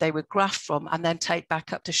wanted, they would graft from and then take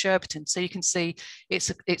back up to Sherborton. So you can see it's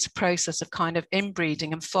a process of kind of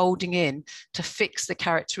inbreeding and folding in to fix the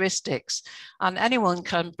characteristics. And anyone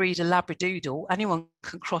can breed a Labradoodle, anyone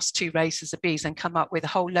can cross two races of bees and come up with a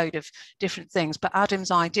whole load of different things. But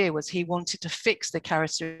Adam's idea was he wanted to fix the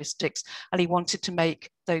characteristics and he wanted to make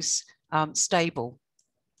those stable.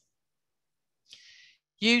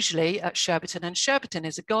 Usually at Sherborton, and Sherborton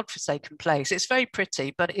is a godforsaken place. It's very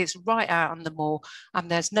pretty, but it's right out on the moor,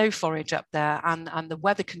 and there's no forage up there, and the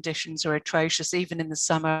weather conditions are atrocious. Even in the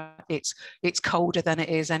summer, it's colder than it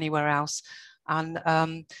is anywhere else. And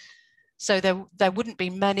so there wouldn't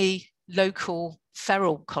be many local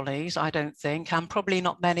feral colonies, I don't think, and probably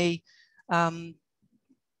not many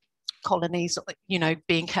colonies,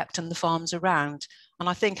 being kept on the farms around. And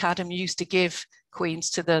I think Adam used to give queens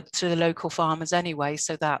to the local farmers anyway,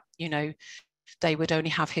 so that they would only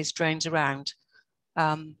have his drones around.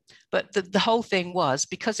 But the whole thing was,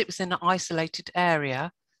 because it was in an isolated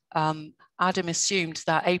area, Adam assumed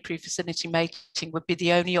that apiary vicinity mating would be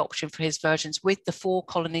the only option for his versions with the 4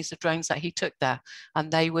 colonies of drones that he took there,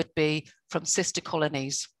 and they would be from sister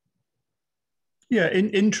colonies. Yeah,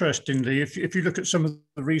 interestingly, if you look at some of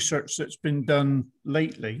the research that's been done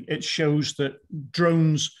lately, it shows that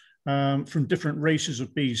drones from different races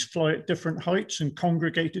of bees fly at different heights and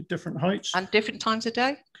congregate at different heights. And different times a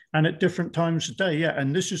day? And at different times a day, yeah.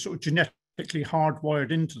 And this is sort of genetically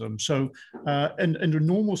hardwired into them. So in a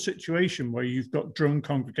normal situation where you've got drone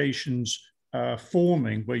congregations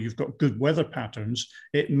forming, where you've got good weather patterns,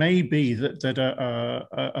 it may be that the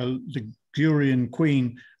Ligurian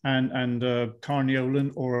queen and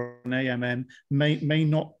Carniolan or an AMM may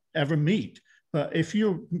not ever meet. But if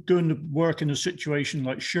you're going to work in a situation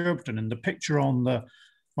like Sherborton, and the picture on the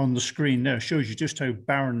screen there shows you just how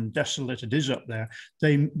barren and desolate it is up there,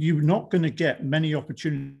 you're not going to get many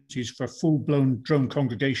opportunities for full-blown drone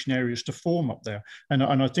congregation areas to form up there. And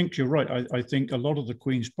I think you're right. I think a lot of the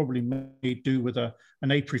queens probably may do with an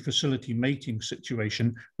apiary facility mating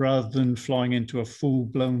situation rather than flying into a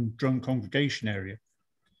full-blown drone congregation area.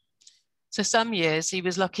 So some years he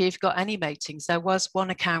was lucky if he got any matings. There was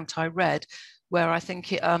one account I read where I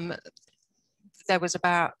think there was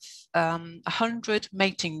about 100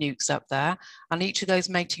 mating newts up there, and each of those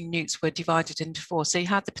mating newts were divided into 4. So you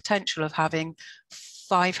had the potential of having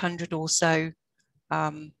 500 or so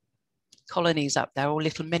colonies up there, or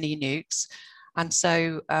little mini nukes. And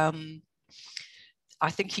so I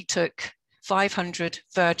think he took 500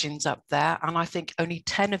 virgins up there, and I think only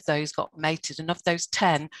 10 of those got mated, and of those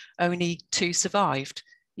 10, only 2 survived.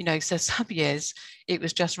 You know, so some years it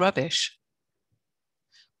was just rubbish.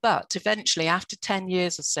 But eventually, after 10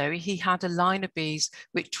 years or so, he had a line of bees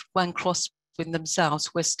which, when crossed with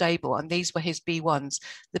themselves, were stable, and these were his B1s,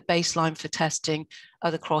 the baseline for testing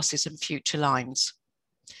other crosses and future lines.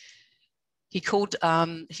 He called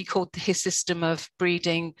his system of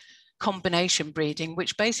breeding combination breeding,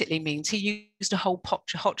 which basically means he used a whole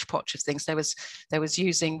hodgepodge of things. There was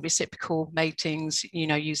using reciprocal matings, you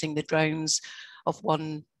know, using the drones of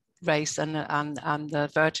one race and the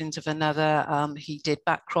virgins of another. He did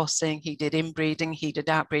back crossing, he did inbreeding, he did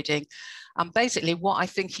outbreeding. And basically what I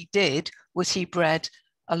think he did was he bred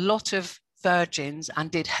a lot of virgins and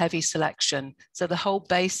did heavy selection. So the whole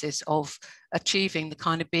basis of achieving the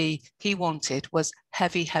kind of bee he wanted was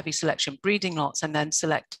heavy selection, breeding lots and then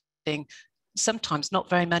selecting, sometimes not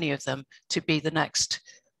very many of them, to be the next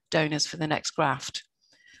donors for the next graft.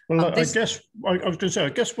 Well, I guess I was going to say, I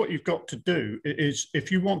guess what you've got to do is,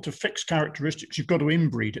 if you want to fix characteristics, you've got to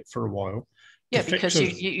inbreed it for a while. Yeah, because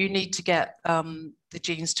you need to get the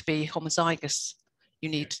genes to be homozygous. You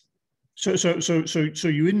need. So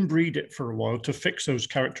you inbreed it for a while to fix those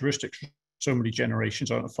characteristics. So many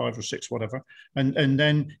generations, I don't know, 5 or 6, whatever, and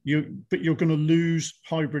then you're going to lose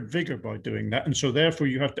hybrid vigor by doing that, and so therefore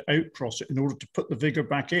you have to outcross it in order to put the vigor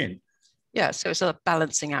back in. Yeah, so it's a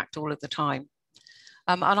balancing act all of the time.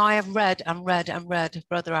 And I have read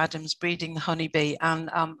Brother Adam's Breeding the Honeybee, and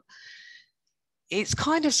it's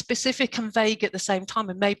kind of specific and vague at the same time,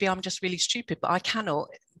 and maybe I'm just really stupid, but I cannot.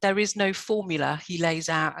 There is no formula he lays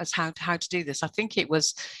out as how to do this. I think it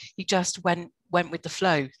was he just went with the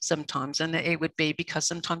flow sometimes, and it would be because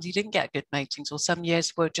sometimes he didn't get good matings, or some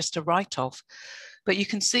years were just a write-off. But you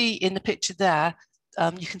can see in the picture there,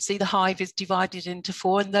 you can see the hive is divided into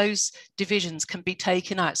 4, and those divisions can be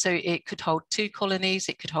taken out. So it could hold 2 colonies,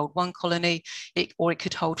 it could hold 1 colony, or it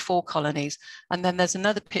could hold 4 colonies. And then there's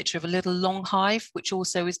another picture of a little long hive, which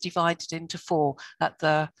also is divided into 4 at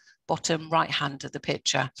the bottom right hand of the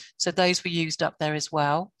picture. So those were used up there as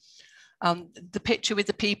well. The picture with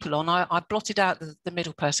the people on, I blotted out the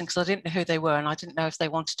middle person because I didn't know who they were, and I didn't know if they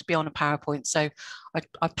wanted to be on a PowerPoint, so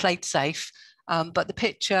I played safe. But the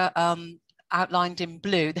picture outlined in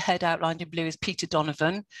blue, the head outlined in blue, is Peter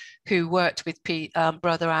Donovan, who worked with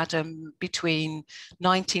Brother Adam between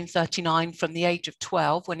 1939, from the age of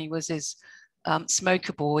 12 when he was his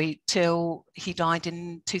smoker boy, till he died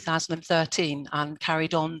in 2013, and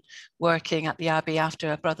carried on working at the Abbey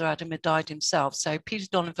after Brother Adam had died himself. So Peter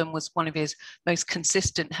Donovan was one of his most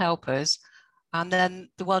consistent helpers. And then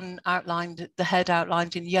the one outlined, the head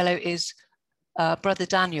outlined in yellow, is Brother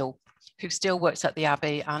Daniel, who still works at the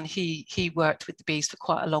Abbey, and he worked with the bees for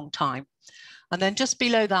quite a long time. And then just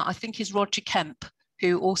below that, I think, is Roger Kemp,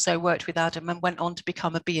 who also worked with Adam and went on to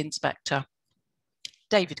become a bee inspector.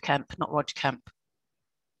 David Kemp, not Roger Kemp.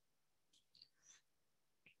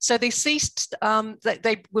 So they ceased,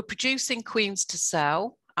 they were producing queens to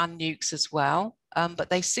sell and nukes as well, but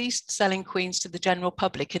they ceased selling queens to the general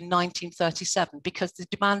public in 1937 because the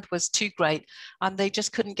demand was too great and they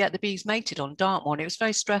just couldn't get the bees mated on Dartmoor. And it was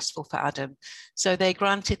very stressful for Adam. So they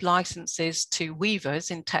granted licenses to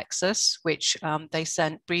weavers in Texas, which they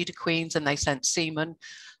sent breeder queens and they sent semen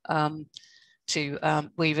to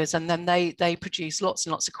weavers, and then they produced lots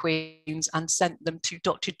and lots of queens and sent them to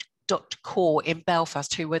Dr. Core in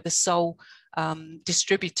Belfast, who were the sole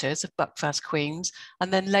distributors of Buckfast queens.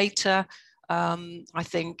 And then later, I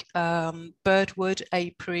think Birdwood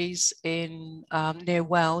apiaries in near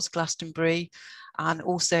Wells, Glastonbury, and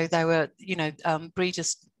also there were,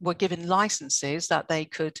 breeders were given licenses that they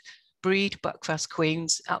could breed Buckfast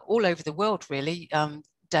queens all over the world, really,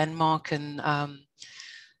 Denmark and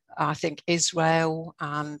I think Israel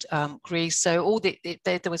and Greece. So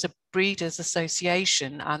there was a breeders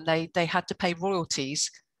association, and they had to pay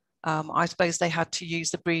royalties. I suppose they had to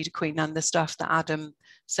use the breeder queen and the stuff that Adam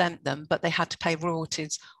sent them, but they had to pay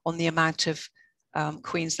royalties on the amount of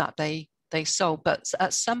queens that they sold. But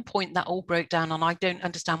at some point that all broke down, and I don't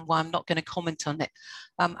understand why. I'm not going to comment on it.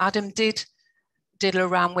 Adam did diddle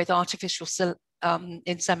around with artificial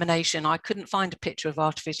insemination. I couldn't find a picture of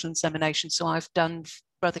artificial insemination, so I've done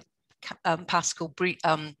Brother Pascal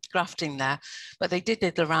grafting there, but they did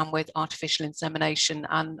diddle around with artificial insemination,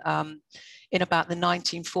 and in about the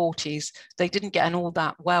 1940s they didn't get on all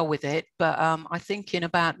that well with it, but I think in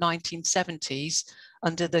about 1970s,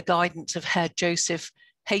 under the guidance of Herr Joseph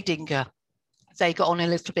Heidinger, they got on a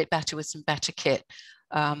little bit better with some better kit.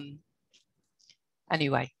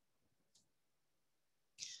 Anyway,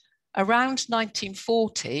 around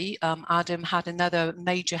 1940, Adam had another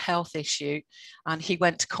major health issue, and he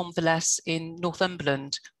went to convalesce in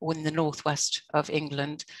Northumberland, or in the northwest of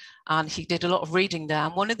England, and he did a lot of reading there.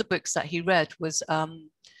 And one of the books that he read was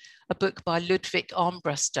a book by Ludwig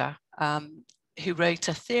Armbruster, who wrote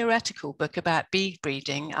a theoretical book about bee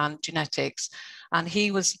breeding and genetics, and he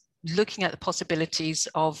was looking at the possibilities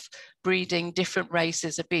of breeding different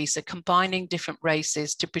races of bees, so combining different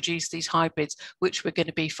races to produce these hybrids, which were going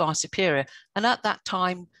to be far superior. And at that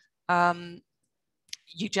time,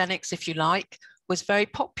 eugenics, if you like, was very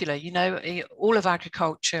popular. You know, all of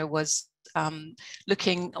agriculture was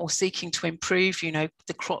looking or seeking to improve, you know,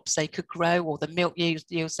 the crops they could grow or the milk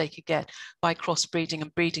yields they could get by crossbreeding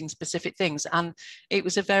and breeding specific things. And it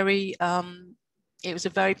was a very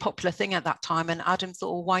popular thing at that time. And Adam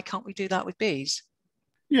thought, well, why can't we do that with bees?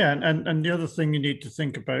 Yeah, and the other thing you need to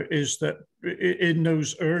think about is that in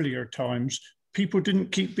those earlier times, people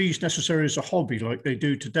didn't keep bees necessarily as a hobby like they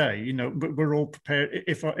do today. You know, but we're all prepared.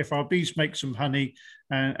 If our bees make some honey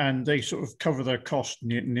and they sort of cover their cost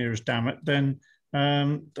near as damn it, then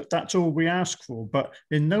that's all we ask for. But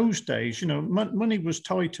in those days, you know, money was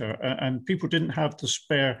tighter and people didn't have the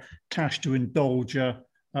spare cash to indulge a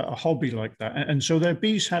hobby like that. And so their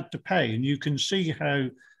bees had to pay. And you can see how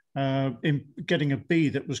in getting a bee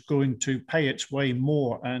that was going to pay its way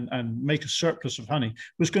more and make a surplus of honey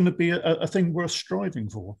was going to be a thing worth striving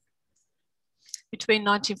for. Between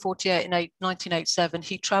 1948 and 1987,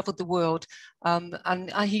 he traveled the world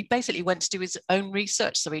and he basically went to do his own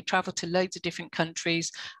research. So he traveled to loads of different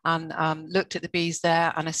countries and looked at the bees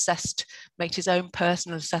there and made his own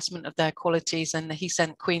personal assessment of their qualities. And he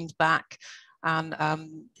sent queens back, and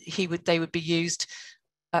they would be used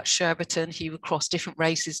at Sherborton. He would cross different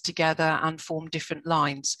races together and form different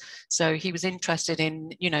lines. So he was interested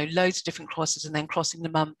in, you know, loads of different crosses and then crossing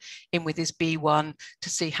them in with his B1 to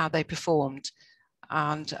see how they performed.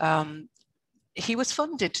 And he was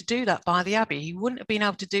funded to do that by the Abbey. He wouldn't have been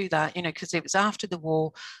able to do that, you know, because it was after the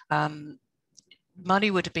war.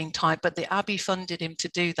 Money would have been tight, but the Abbey funded him to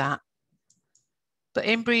do that. But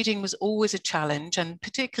inbreeding was always a challenge, and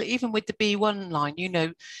particularly even with the B1 line, you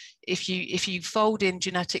know, if you fold in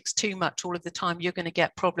genetics too much all of the time, you're going to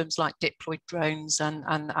get problems like diploid drones,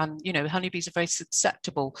 and you know, honeybees are very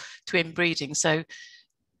susceptible to inbreeding. So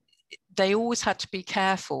they always had to be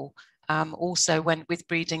careful. Also, when with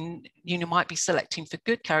breeding, you know, might be selecting for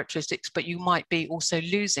good characteristics, but you might be also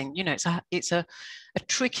losing. You know, it's a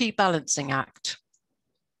tricky balancing act.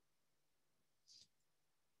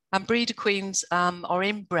 And breeder queens are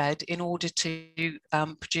inbred in order to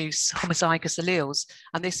produce homozygous alleles.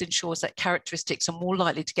 And this ensures that characteristics are more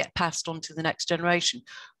likely to get passed on to the next generation.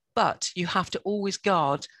 But you have to always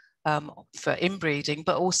guard for inbreeding,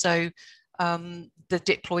 but also the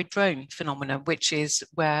diploid drone phenomenon, which is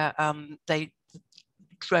where they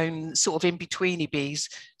drone sort of in-betweeny bees,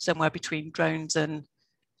 somewhere between drones and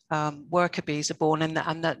worker bees are born,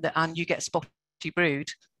 and you get spotty brood.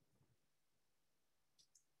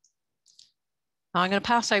 I'm going to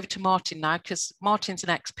pass over to Martin now, because Martin's an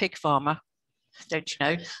ex-pig farmer, don't you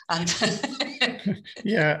know? And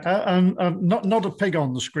yeah, not a pig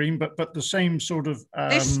on the screen, but the same sort of.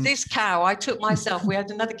 This cow, I took myself. We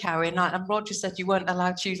had another cow in, and Roger said you weren't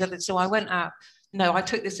allowed to use it, so I went out. No, I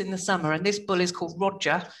took this in the summer, and this bull is called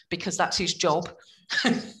Roger because that's his job.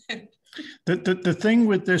 The thing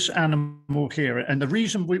with this animal here, and the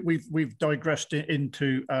reason we've digressed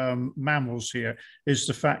into mammals here, is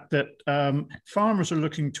the fact that farmers are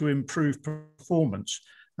looking to improve performance,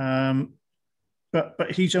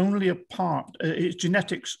 but he's only a part. His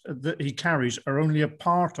genetics that he carries are only a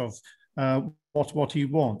part of what he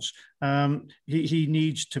wants. He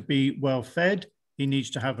needs to be well fed. He needs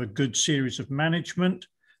to have a good series of management.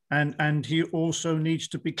 And he also needs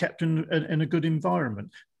to be kept in a good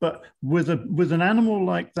environment. But with an animal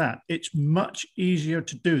like that, it's much easier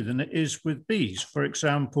to do than it is with bees. For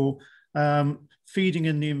example, feeding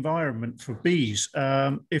in the environment for bees.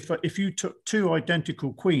 If you took two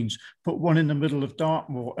identical queens, put one in the middle of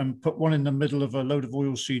Dartmoor and put one in the middle of a load of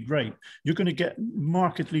oilseed rape, you're going to get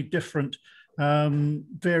markedly different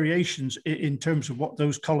variations in terms of what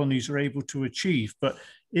those colonies are able to achieve. But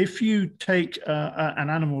if you take an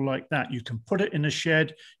animal like that, you can put it in a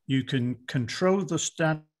shed, you can control the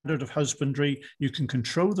standard of husbandry, you can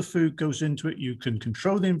control the food goes into it, you can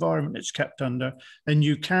control the environment it's kept under, and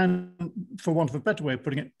you can, for want of a better way of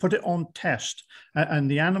putting it, put it on test. And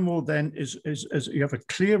the animal then is you have a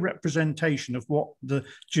clear representation of what the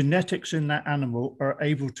genetics in that animal are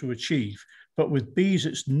able to achieve. But with bees,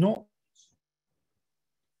 it's not.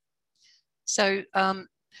 So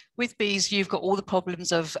With bees, you've got all the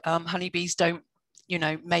problems of honeybees don't,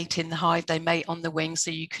 mate in the hive, they mate on the wing,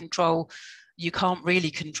 so you can't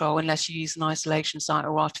really control unless you use an isolation site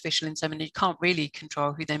or artificial insemination. You can't really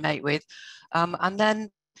control who they mate with. And then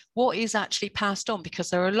what is actually passed on, because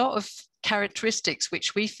there are a lot of characteristics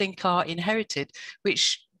which we think are inherited,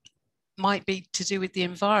 which might be to do with the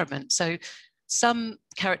environment. So some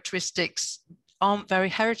characteristics aren't very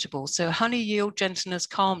heritable. So honey yield, gentleness,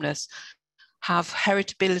 calmness have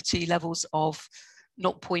heritability levels of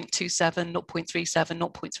 0.27, 0.37,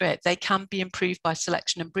 0.38. They can be improved by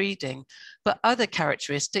selection and breeding. But other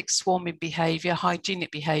characteristics, swarming behavior,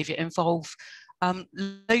 hygienic behavior, involve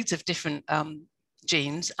loads of different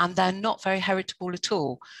genes, and they're not very heritable at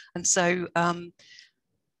all. And so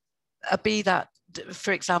a bee that,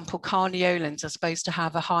 for example, carniolans are supposed to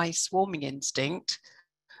have a high swarming instinct,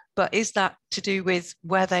 but is that to do with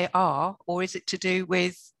where they are, or is it to do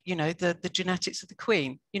with, the genetics of the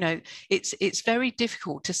queen? It's very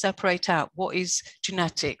difficult to separate out what is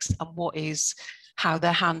genetics and what is how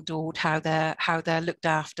they're handled, how they're looked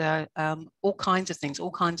after, all kinds of things,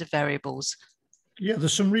 all kinds of variables. Yeah,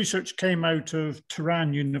 there's some research came out of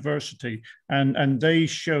Tehran University, and they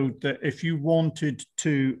showed that if you wanted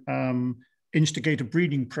to instigate a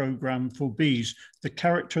breeding program for bees, the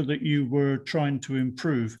character that you were trying to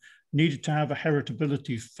improve needed to have a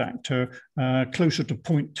heritability factor closer to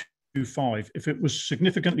 0.25. If it was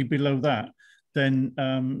significantly below that, then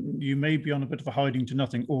you may be on a bit of a hiding to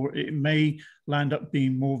nothing, or it may land up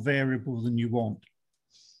being more variable than you want.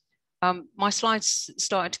 My slides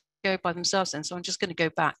started to go by themselves then, so I'm just going to go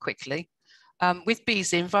back quickly. With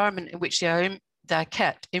bees, the environment in which they're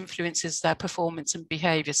kept influences their performance and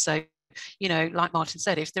behavior. So, like Martin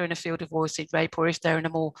said, if they're in a field of oilseed rape, or if they're in a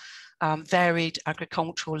more varied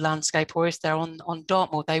agricultural landscape, or if they're on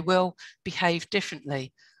Dartmoor, they will behave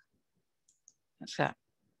differently. That's that.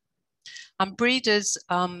 And breeders,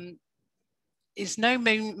 it's no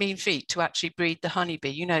mean feat to actually breed the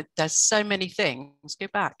honeybee. There's so many things. Go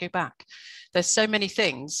back. There's so many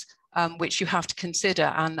things which you have to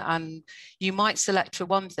consider, and you might select for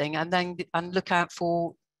one thing and look out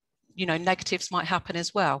for, negatives might happen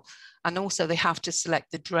as well. And also they have to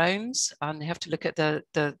select the drones, and they have to look at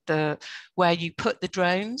the where you put the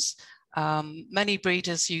drones. Many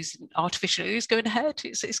breeders use artificial. It's going ahead.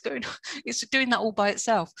 It's doing that all by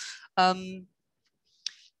itself.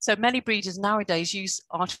 So many breeders nowadays use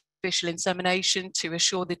artificial insemination to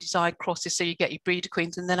assure the desired crosses, so you get your breeder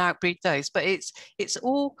queens and then outbreed those. But it's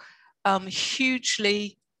all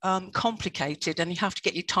hugely complicated, and you have to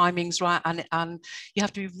get your timings right, and you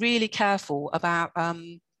have to be really careful about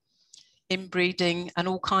inbreeding and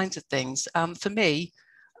all kinds of things. For me,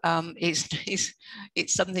 it's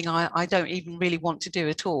something I don't even really want to do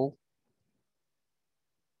at all.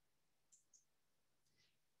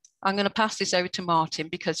 I'm going to pass this over to Martin,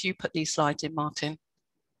 because you put these slides in, Martin.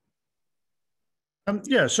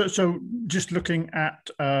 Yeah, so just looking at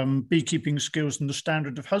beekeeping skills and the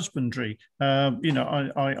standard of husbandry, I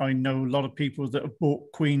know a lot of people that have bought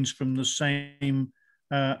queens from the same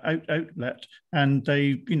outlet, and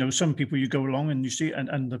they, some people you go along and you see,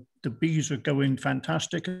 and the bees are going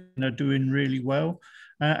fantastic and they're doing really well,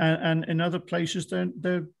 and in other places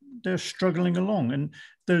they're struggling along, and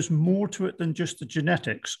there's more to it than just the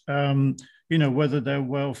genetics. Whether they're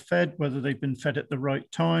well fed, whether they've been fed at the right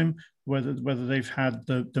time, whether they've had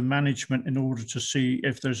the management in order to see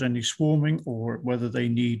if there's any swarming, or whether they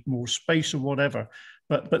need more space or whatever.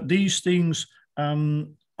 But these things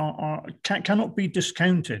cannot be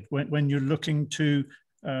discounted when you're looking to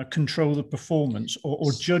control the performance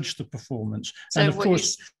or judge the performance. So, and of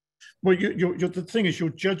course, well, the thing is, you're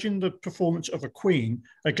judging the performance of a queen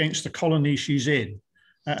against the colony she's in,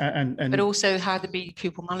 but also how the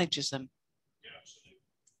beekeeper manages them.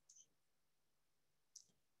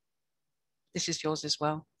 This is yours as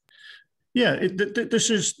well. Yeah, this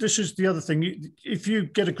is the other thing. If you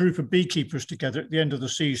get a group of beekeepers together at the end of the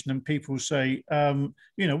season and people say,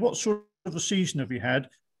 what sort of a season have you had?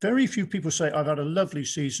 Very few people say, I've had a lovely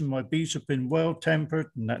season. My bees have been well-tempered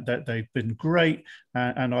and that they've been great,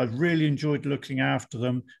 and I've really enjoyed looking after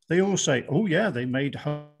them. They all say, oh yeah, they made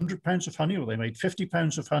 100 pounds of honey, or they made 50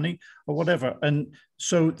 pounds of honey, or whatever. And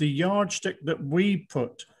so the yardstick that we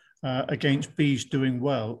put against bees doing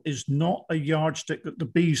well is not a yardstick that the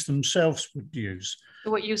bees themselves would use.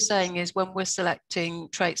 So what you're saying is, when we're selecting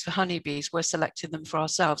traits for honeybees, we're selecting them for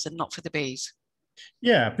ourselves and not for the bees.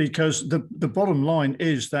 Yeah, because the bottom line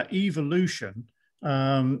is that evolution,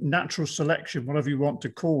 natural selection, whatever you want to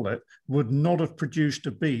call it, would not have produced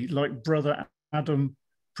a bee like Brother Adam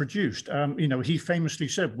produced. You know, he famously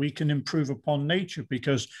said, we can improve upon nature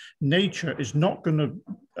because nature is not going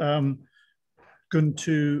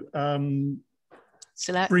to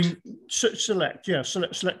select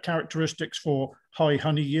characteristics for high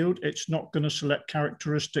honey yield. It's not going to select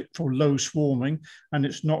characteristic for low swarming, and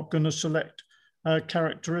it's not going to select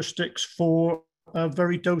characteristics for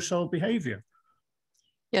very docile behavior.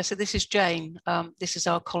 Yeah, so this is Jane. This is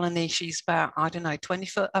our colony. She's about, I don't know, 20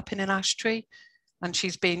 foot up in an ash tree. And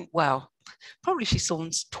she's been, well, probably she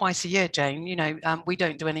swarms twice a year, Jane. You know, we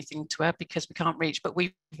don't do anything to her because we can't reach, but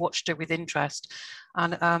we've watched her with interest.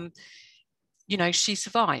 And, you know, she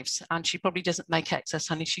survives, and she probably doesn't make excess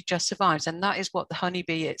honey. She just survives. And that is what the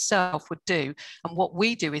honeybee itself would do. And what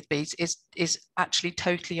we do with bees is actually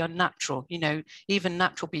totally unnatural. You know, even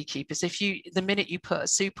natural beekeepers, the minute you put a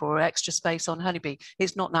super or extra space on honeybee,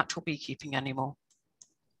 it's not natural beekeeping anymore.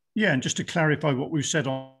 Yeah, and just to clarify what we've said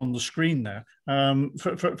on the screen there,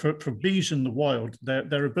 for bees in the wild,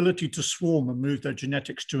 their ability to swarm and move their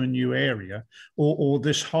genetics to a new area, or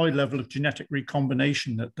this high level of genetic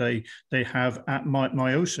recombination that they have at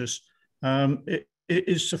meiosis, it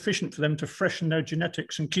is sufficient for them to freshen their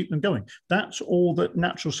genetics and keep them going. That's all that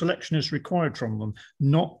natural selection is required from them,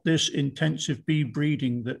 not this intensive bee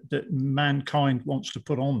breeding that mankind wants to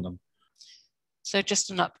put on them. So just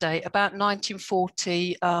an update, about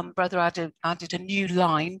 1940, Brother added a new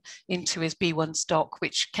line into his B1 stock,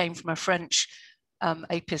 which came from a French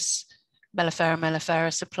Apis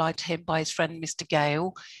mellifera supplied to him by his friend, Mr.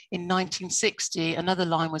 Gale. In 1960, another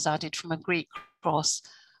line was added from a Greek cross.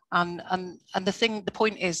 And the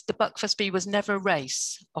point is, the Buckfast bee was never a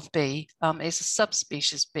race of bee. It's a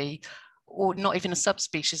subspecies bee, or not even a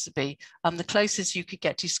subspecies of bee. The closest you could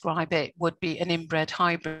get to describe it would be an inbred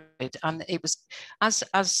hybrid. And it was,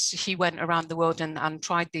 as he went around the world and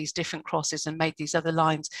tried these different crosses and made these other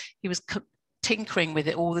lines, he was tinkering with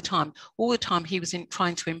it all the time. All the time he was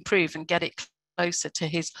trying to improve and get it closer to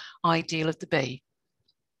his ideal of the bee.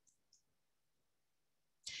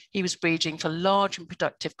 He was breeding for large and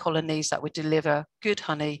productive colonies that would deliver good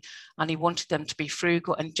honey, and he wanted them to be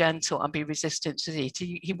frugal and gentle and be resistant to heat.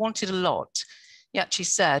 He wanted a lot. He actually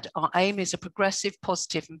said, our aim is a progressive,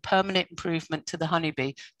 positive and permanent improvement to the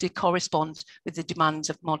honeybee to correspond with the demands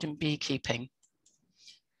of modern beekeeping.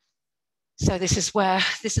 So this is where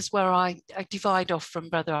I divide off from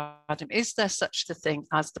Brother Adam. Is there such a thing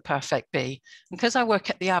as the perfect bee? And because I work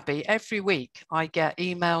at the Abbey, every week I get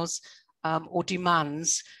emails or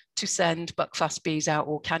demands to send Buckfast bees out,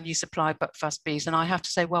 or can you supply Buckfast bees? And I have to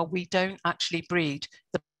say, well, we don't actually breed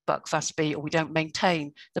the Buckfast bee, or we don't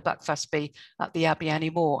maintain the Buckfast bee at the Abbey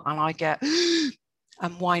anymore. And I get,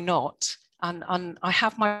 and why not? And I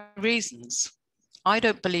have my reasons. I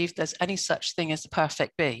don't believe there's any such thing as the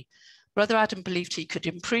perfect bee. Brother Adam believed he could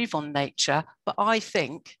improve on nature, but I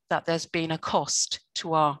think that there's been a cost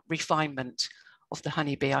to our refinement of the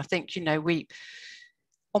honeybee. I think, you know,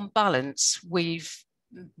 on balance, we've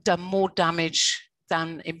done more damage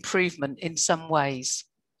than improvement in some ways.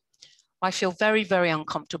 I feel very, very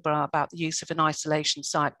uncomfortable about the use of an isolation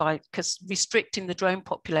site because restricting the drone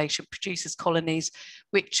population produces colonies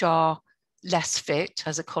which are less fit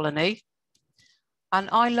as a colony. And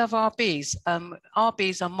I love our bees. Our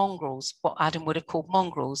bees are mongrels, what Adam would have called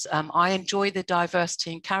mongrels. I enjoy the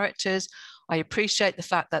diversity in characters. I appreciate the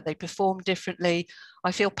fact that they perform differently.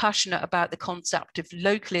 I feel passionate about the concept of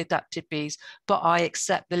locally adapted bees, but I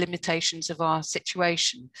accept the limitations of our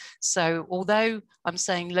situation. So although I'm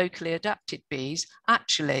saying locally adapted bees,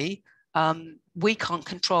 actually, we can't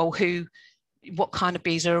control what kind of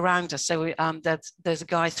bees are around us. So there's a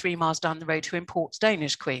guy 3 miles down the road who imports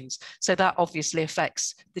Danish queens. So that obviously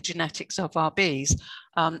affects the genetics of our bees.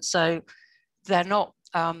 So they're not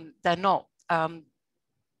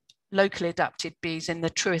locally adapted bees in the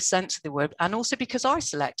truest sense of the word. And also because I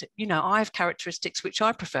select, you know, I have characteristics which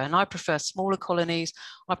I prefer, and I prefer smaller colonies.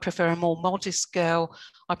 I prefer a more modest girl.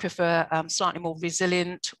 I prefer slightly more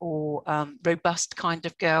resilient or robust kind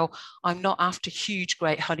of girl. I'm not after huge,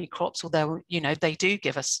 great honey crops, although, you know, they do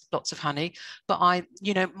give us lots of honey. But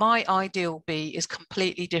my ideal bee is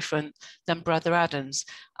completely different than Brother Adam's.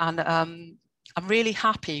 And I'm really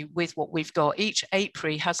happy with what we've got. Each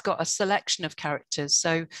apiary has got a selection of characters.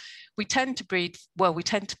 So we tend to pick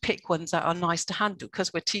ones that are nice to handle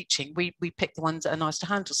because we're teaching. We pick the ones that are nice to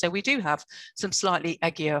handle. So we do have some slightly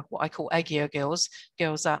eggier, what I call eggier girls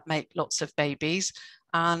that make lots of babies.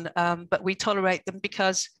 But we tolerate them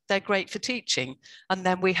because they're great for teaching. And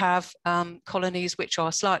then we have colonies which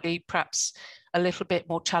are slightly, perhaps a little bit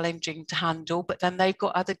more challenging to handle, but then they've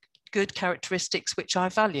got other good characteristics which I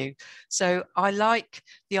value. So I like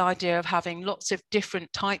the idea of having lots of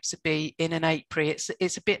different types of bee in an apiary.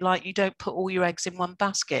 It's a bit like you don't put all your eggs in one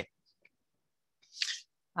basket.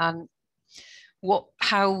 And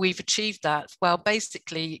how we've achieved that, well,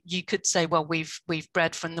 basically you could say, well, we've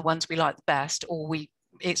bred from the ones we like the best, or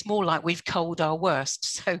it's more like we've culled our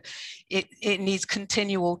worst. So it needs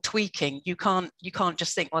continual tweaking. You can't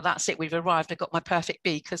just think, well, that's it, we've arrived, I got my perfect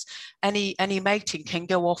bee, because any mating can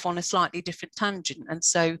go off on a slightly different tangent. And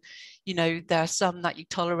so, you know, there are some that you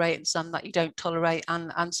tolerate and some that you don't tolerate,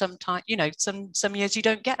 and sometimes, you know, some years you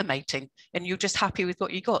don't get a mating and you're just happy with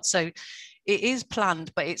what you got. So it is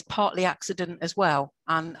planned, but it's partly accident as well,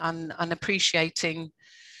 and appreciating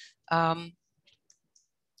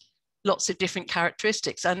lots of different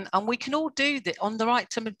characteristics. And we can all do that on the right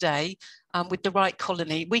time of day, with the right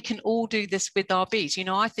colony. We can all do this with our bees. You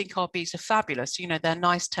know, I think our bees are fabulous. You know, they're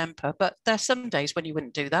nice temper, but there's some days when you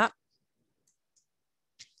wouldn't do that.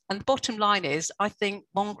 And the bottom line is, I think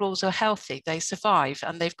mongrels are healthy, they survive,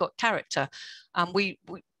 and they've got character.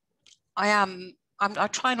 And I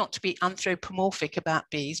try not to be anthropomorphic about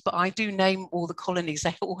bees, but I do name all the colonies.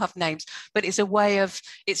 They all have names, but it's a way of,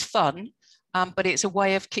 it's fun, but it's a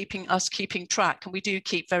way of keeping track. And we do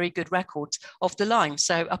keep very good records of the line.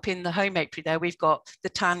 So up in the home apiary there, we've got the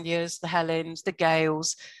Tanyas, the Helens, the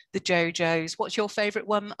Gales, the Jojos. What's your favorite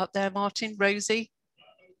one up there, Martin? Rosie?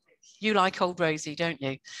 You like old Rosie, don't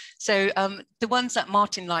you? So the ones that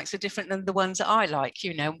Martin likes are different than the ones that I like.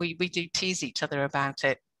 You know, we do tease each other about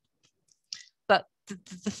it. But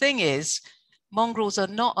the thing is, mongrels are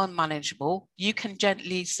not unmanageable. You can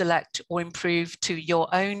gently select or improve to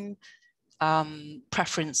your own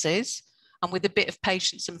preferences, and with a bit of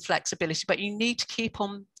patience and flexibility, but you need to keep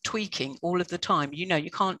on tweaking all of the time. You know, you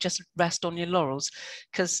can't just rest on your laurels,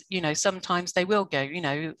 because, you know, sometimes they will go, you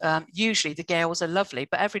know, usually the Gales are lovely,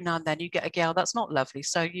 but every now and then you get a Gale that's not lovely.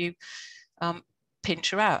 So you pinch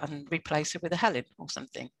her out and replace her with a Helen or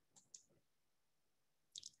something.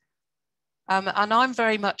 And I'm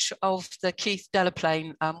very much of the Keith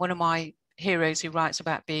Delaplane, one of my heroes who writes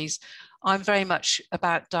about bees. I'm very much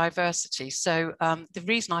about diversity. So the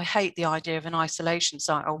reason I hate the idea of an isolation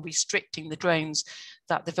site or restricting the drones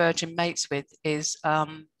that the virgin mates with is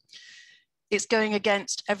it's going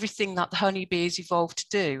against everything that the honeybee has evolved to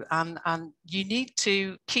do. And you need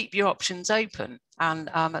to keep your options open. And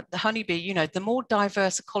the honeybee, you know, the more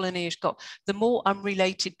diverse a colony has got, the more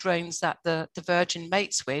unrelated drones that the virgin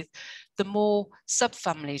mates with, the more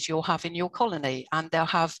subfamilies you'll have in your colony, and they'll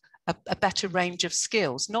have a better range of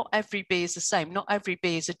skills. Not every bee is the same. Not every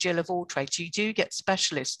bee is a Jill of all trades. You do get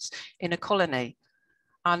specialists in a colony.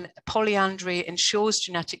 And polyandry ensures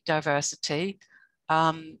genetic diversity.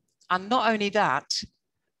 And not only that,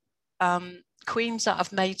 queens that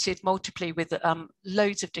have mated multiply with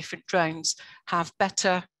loads of different drones have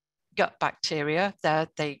better gut bacteria.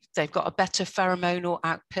 They've got a better pheromonal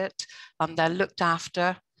output, and they're looked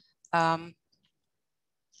after. And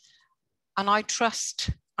I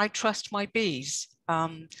trust my bees.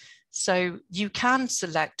 So you can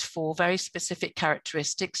select for very specific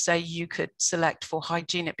characteristics. Say you could select for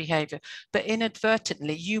hygienic behavior, but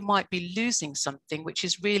inadvertently you might be losing something which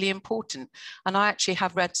is really important. And I actually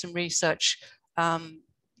have read some research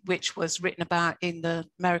which was written about in the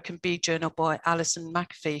American Bee Journal by Alison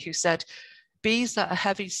McAfee, who said bees that are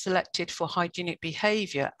heavily selected for hygienic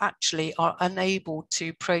behavior actually are unable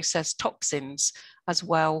to process toxins as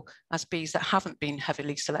well as bees that haven't been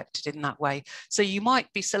heavily selected in that way. So you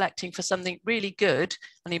might be selecting for something really good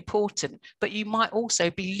and important, but you might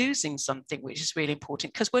also be losing something which is really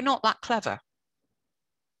important because we're not that clever.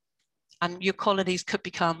 And your colonies could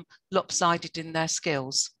become lopsided in their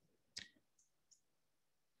skills.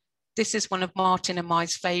 This is one of Martin and my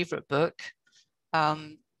favorite book.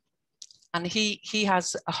 And he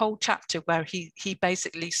has a whole chapter where he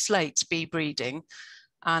basically slates bee breeding.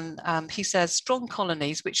 And he says strong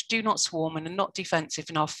colonies which do not swarm and are not defensive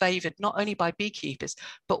and are favoured not only by beekeepers,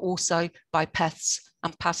 but also by pests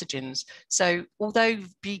and pathogens. So although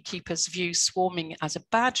beekeepers view swarming as a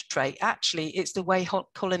bad trait, actually it's the way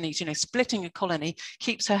colonies, you know, splitting a colony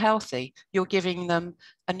keeps her healthy. You're giving them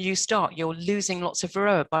a new start. You're losing lots of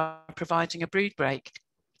varroa by providing a brood break.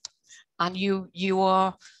 And you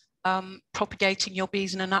are propagating your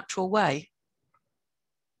bees in a natural way.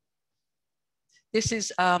 This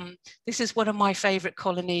is one of my favourite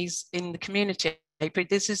colonies in the community.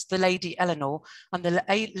 This is the Lady Eleanor, and the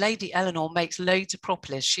Lady Eleanor makes loads of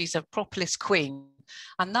propolis. She's a propolis queen,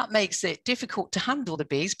 and that makes it difficult to handle the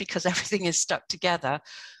bees because everything is stuck together.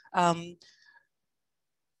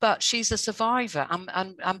 but she's a survivor,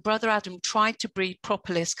 and Brother Adam tried to breed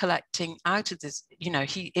propolis collecting out of this. You know,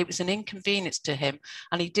 it was an inconvenience to him,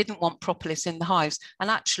 and he didn't want propolis in the hives. And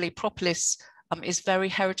actually, propolis is very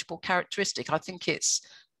heritable characteristic. I think it's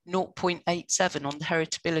 0.87 on the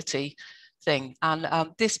heritability thing. And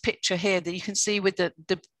this picture here that you can see with the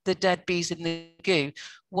dead bees in the goo.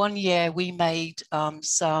 One year we made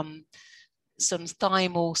some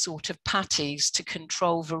thymol sort of patties to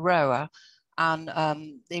control varroa. And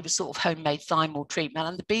it was sort of homemade thymol treatment.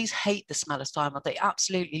 And the bees hate the smell of thymol. They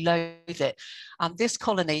absolutely loathe it. And this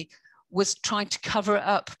colony was trying to cover it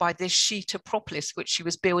up by this sheet of propolis, which she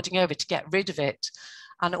was building over to get rid of it.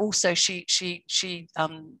 And also she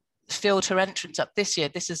filled her entrance up this year.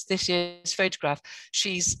 This is this year's photograph.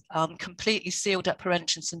 She's completely sealed up her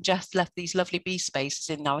entrance and just left these lovely bee spaces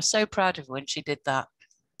in. I was so proud of her when she did that.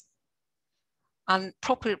 And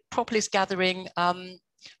propolis gathering,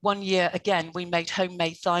 one year, again, we made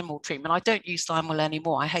homemade thymol treatment. I don't use thymol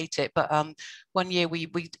anymore. I hate it. But one year we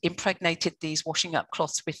impregnated these washing up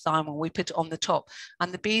cloths with thymol. We put it on the top.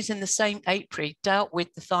 And the bees in the same apiary dealt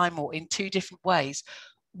with the thymol in two different ways.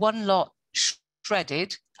 One lot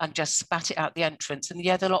shredded and just spat it out the entrance, and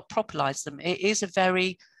the other lot propolized them. It is a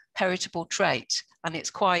very heritable trait. And it's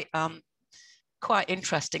quite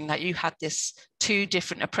interesting that you had this two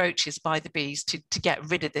different approaches by the bees to get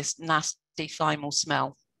rid of this nasty thymol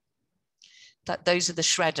smell. That those are the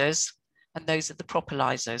shredders and those are the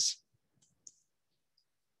propolizers.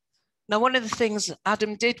 Now, one of the things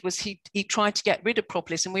Adam did was he tried to get rid of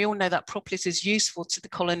propolis, and we all know that propolis is useful to the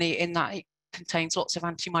colony in that it contains lots of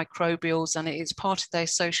antimicrobials and it is part of their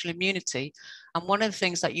social immunity. And one of the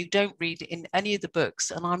things that you don't read in any of the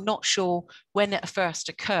books, and I'm not sure when it first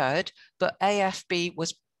occurred, but AFB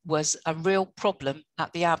was a real problem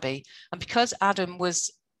at the Abbey. And because Adam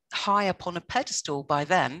was high up on a pedestal by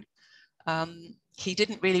then, he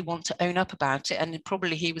didn't really want to own up about it, and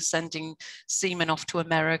probably he was sending seamen off to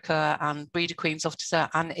America and breeder queens off to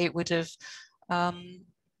that, and it would have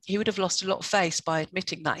he would have lost a lot of face by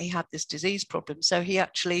admitting that he had this disease problem. So he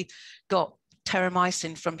actually got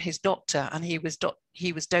terramycin from his doctor, and he was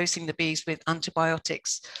dosing the bees with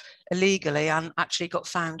antibiotics illegally, and actually got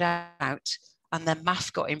found out. And then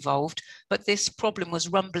MAF got involved. But this problem was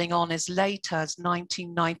rumbling on as late as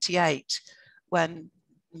 1998, when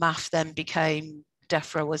MAF then became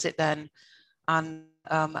DEFRA, was it then? And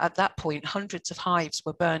at that point, hundreds of hives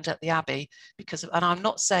were burned at the Abbey because of, and I'm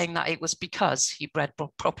not saying that it was because he bred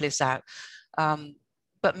propolis out,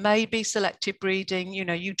 but maybe selective breeding, you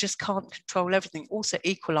know, you just can't control everything. Also,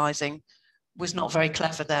 equalizing was not very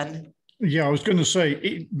clever then. Yeah, I was going to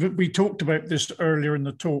say, we talked about this earlier in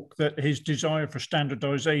the talk, that his desire for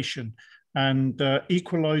standardization and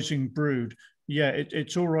equalizing brood. Yeah,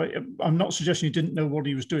 it's all right. I'm not suggesting he didn't know what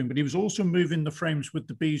he was doing, but he was also moving the frames with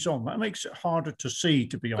the bees on. That makes it harder to see,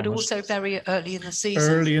 to be honest. But also very early in the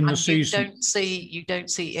season. Early in the season. You don't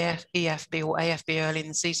see EFB or AFB early in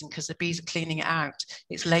the season because the bees are cleaning it out.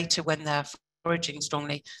 It's later when they're foraging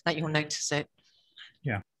strongly that you'll notice it.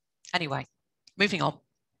 Yeah. Anyway, moving on.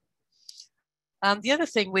 The other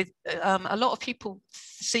thing with a lot of people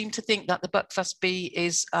seem to think that the Buckfast bee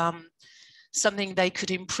is something they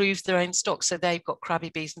could improve their own stock. So they've got crabby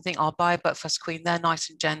bees and think, I'll buy a Buckfast queen, they're nice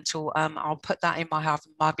and gentle, I'll put that in my hive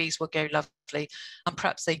and my bees will go lovely. And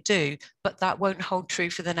perhaps they do, but that won't hold true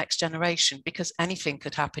for the next generation, because anything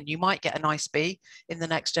could happen. You might get a nice bee in the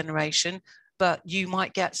next generation, but you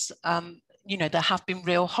might get, you know, there have been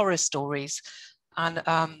real horror stories. And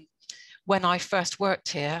when I first worked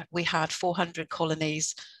here, we had 400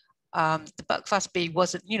 colonies. The Buckfast bee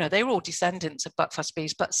wasn't, you know, they were all descendants of Buckfast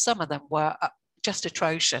bees, but some of them were just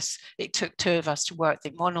atrocious. It took two of us to work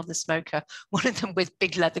them, one on the smoker, one of them with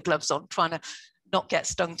big leather gloves on, trying to not get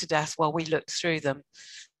stung to death while we looked through them.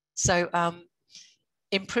 So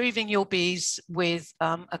improving your bees with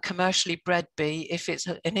a commercially bred bee, if it's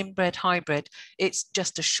an inbred hybrid, it's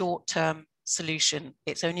just a short-term solution.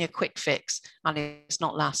 It's only a quick fix and it's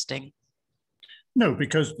not lasting. No,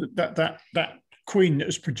 because that queen that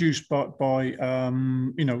is produced by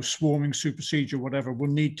you know, swarming, supersedure, whatever,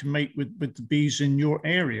 will need to mate with the bees in your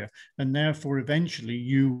area, and therefore eventually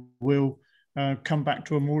you will come back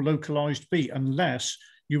to a more localized bee, unless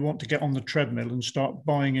you want to get on the treadmill and start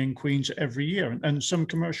buying in queens every year. And some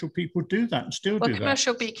commercial people do that and still do that. Well,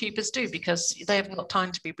 commercial beekeepers do, because they haven't got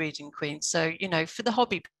time to be breeding queens. So, you know, for the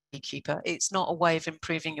hobby beekeeper, it's not a way of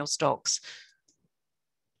improving your stocks.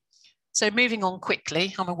 So moving on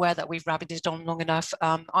quickly, I'm aware that we've rabbited on long enough.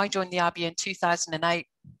 I joined the Abbey in 2008.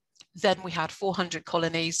 Then we had 400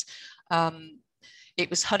 colonies. It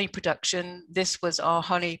was honey production. This was our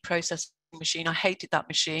honey processing machine. I hated that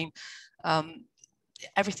machine.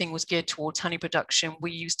 everything was geared towards honey production.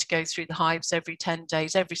 We used to go through the hives every 10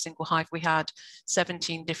 days, every single hive. We had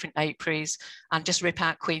 17 different apiaries, and just rip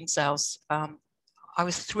out queen cells. I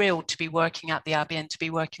was thrilled to be working at the Abbey and to be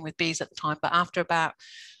working with bees at the time. But after about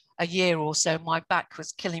a year or so, my back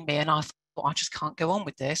was killing me, and I thought, I just can't go on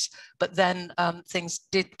with this. But then things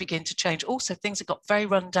did begin to change. Also, things had got very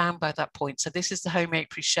run down by that point. So this is the home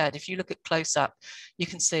apiary shed. If you look at close up, you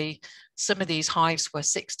can see some of these hives were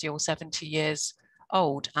 60 or 70 years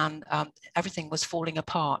old, and everything was falling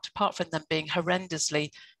apart from them being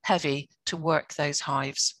horrendously heavy to work those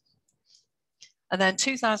hives. And then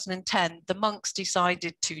 2010, the monks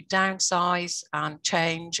decided to downsize and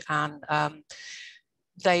change, and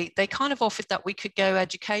they kind of offered that we could go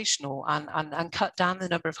educational and cut down the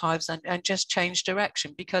number of hives and just change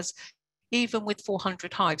direction, because even with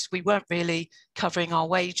 400 hives, we weren't really covering our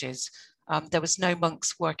wages. There was no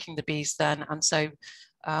monks working the bees then, and so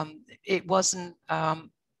it wasn't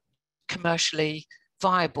commercially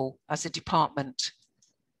viable as a department.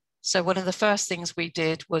 So one of the first things we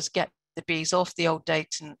did was get the bees off the old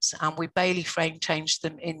datants, and we Bailey frame changed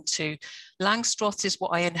them into Langstroth. Is what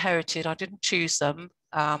I inherited. I didn't choose them,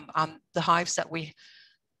 and the hives that we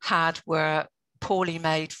had were poorly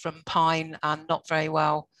made from pine and not very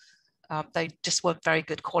well. They just weren't very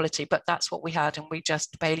good quality, but that's what we had, and we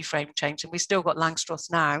just Bailey frame changed, and we still got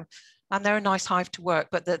Langstroth now, and they're a nice hive to work,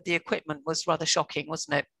 but the equipment was rather shocking,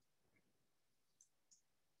 wasn't it?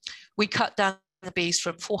 We cut down the bees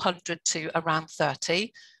from 400 to around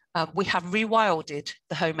 30. We have rewilded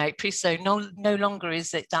the home apiary, so no longer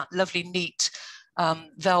is it that lovely, neat,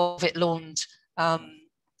 velvet lawned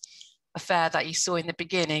affair that you saw in the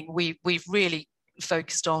beginning. We've really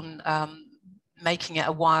focused on making it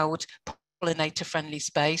a wild, pollinator-friendly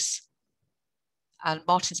space. And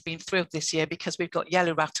Martin's been thrilled this year because we've got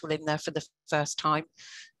yellow rattle in there for the first time.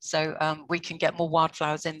 So we can get more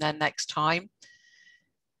wildflowers in there next time.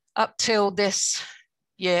 Up till this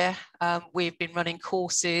year, we've been running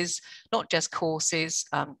courses, not just courses,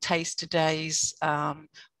 taster days,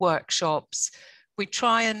 workshops. We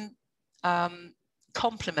try and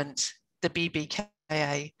complement the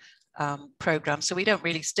BBKA program. So we don't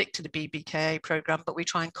really stick to the BBKA program, but we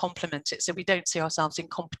try and complement it. So we don't see ourselves in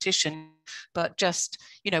competition, but just,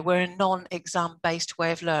 you know, we're a non-exam based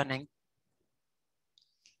way of learning.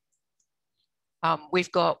 We've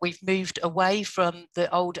moved away from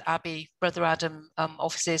the old Abbey Brother Adam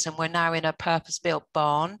offices, and we're now in a purpose-built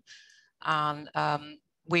barn, and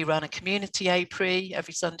we run a community apiary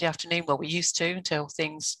every Sunday afternoon. Well, we used to until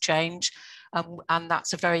things change, and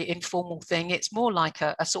that's a very informal thing. It's more like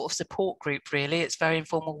a sort of support group, really. It's very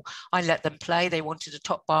informal. I let them play. They wanted a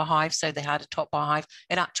top bar hive, so they had a top bar hive.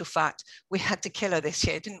 In actual fact, we had to kill her this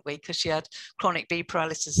year, didn't we? Because she had chronic bee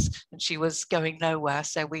paralysis and she was going nowhere.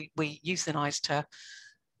 So we euthanized her.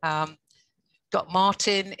 Got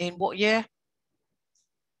Martin in what year?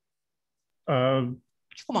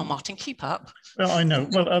 Come on, Martin, keep up. Well, I know.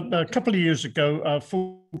 Well, a couple of years ago,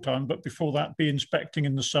 full-time, but before that, bee inspecting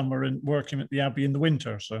in the summer and working at the Abbey in the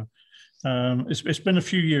winter. So it's been a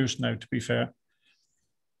few years now, to be fair.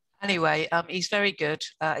 Anyway, he's very good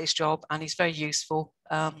at his job, and he's very useful,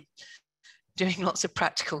 doing lots of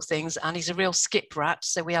practical things, and he's a real skip rat.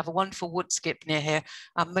 So we have a wonderful wood skip near here.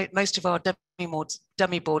 Most of our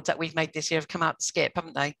dummy boards that we've made this year have come out the skip,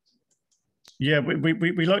 haven't they? Yeah,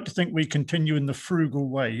 we like to think we continue in the frugal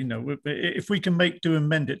way. You know, if we can make do and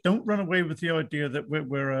mend it, don't run away with the idea that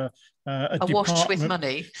we're a wash with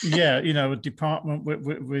money. Yeah, you know, a department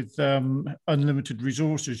with unlimited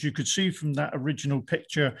resources. You could see from that original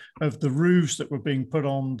picture of the roofs that were being put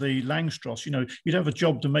on the Langstroth, you know, you'd have a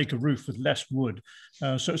job to make a roof with less wood.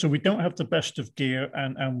 So we don't have the best of gear,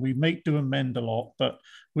 and we make do and mend a lot, but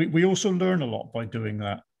we also learn a lot by doing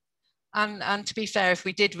that. And to be fair, if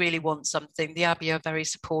we did really want something, the Abbey are very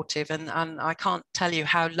supportive, and I can't tell you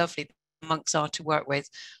how lovely the monks are to work with.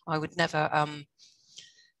 I would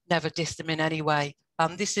never diss them in any way.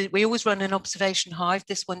 We always run an observation hive.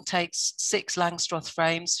 This one takes 6 Langstroth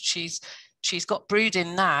frames. She's got brood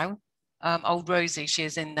in now. Old Rosie, she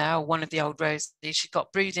is in now, one of the old Rosies. She's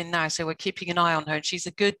got brood in now, so we're keeping an eye on her, and she's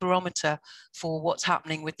a good barometer for what's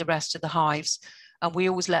happening with the rest of the hives. And we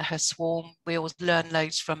always let her swarm. We always learn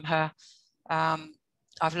loads from her.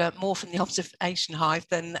 I've learned more from the observation hive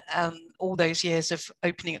than all those years of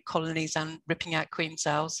opening at colonies and ripping out queen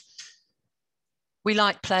cells. We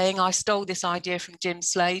like playing. I stole this idea from Jim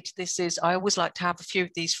Slade. I always like to have a few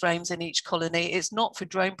of these frames in each colony. It's not for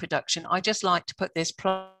drone production. I just like to put this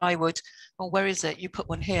plywood. Oh, where is it? You put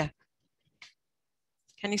one here.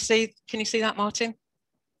 Can you see that, Martin?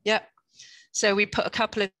 Yep. So we put a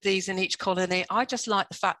couple of these in each colony. I just like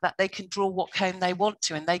the fact that they can draw what comb they want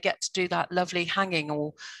to, and they get to do that lovely hanging,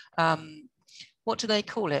 or what do they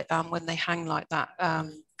call it when they hang like that?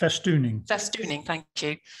 Festooning. Festooning, thank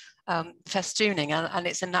you. Festooning, and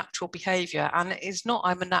it's a natural behaviour. And it's not,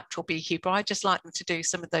 I'm a natural beekeeper. I just like them to do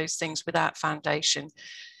some of those things without foundation.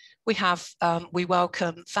 We have, we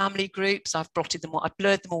welcome family groups. I've blurred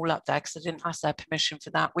them all up there because I didn't ask their permission for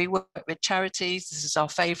that. We work with charities. This is our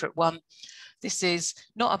favourite one. This is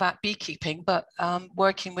not about beekeeping, but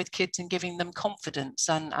working with kids and giving them confidence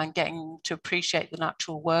and getting them to appreciate the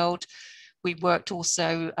natural world. We worked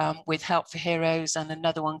also with Help for Heroes and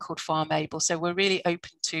another one called Farm Able. So we're really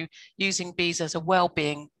open to using bees as a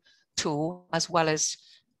well-being tool as well as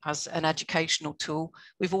an educational tool.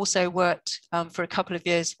 We've also worked for a couple of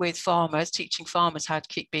years with farmers, teaching farmers how to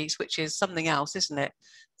keep bees, which is something else, isn't it?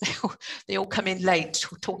 They all come in late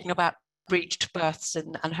talking about breached births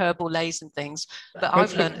and herbal lays and things, but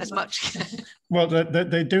I've learned as much. Well,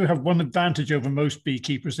 they do have one advantage over most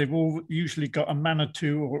beekeepers. They've all usually got a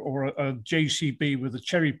Manitou or a JCB with a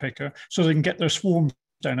cherry picker, so they can get their swarms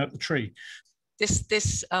down at the tree. This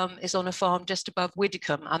is on a farm just above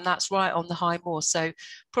Widdicombe, and that's right on the high moor. So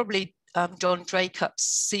probably John Dracup's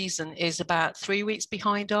season is about 3 weeks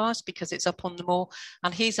behind ours because it's up on the moor,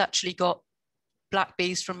 and he's actually got black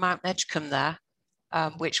bees from Mount Edgecombe there,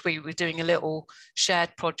 which we were doing a little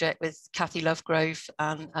shared project with Kathy Lovegrove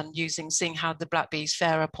and seeing how the black bees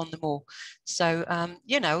fare up on the moor. So,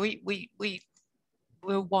 you know,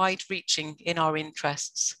 we're wide reaching in our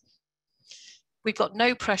interests. We've got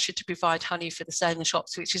no pressure to provide honey for the sale in the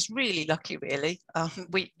shops, which is really lucky, really.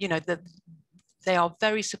 They are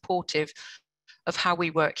very supportive of how we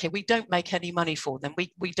work here. We don't make any money for them.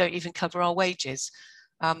 We don't even cover our wages.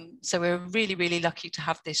 So we're really, really lucky to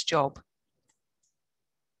have this job.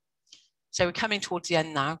 So we're coming towards the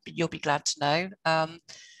end now, but you'll be glad to know.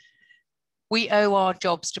 We owe our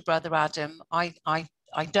jobs to Brother Adam. I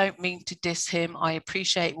don't mean to diss him. I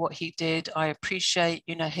appreciate what he did. I appreciate,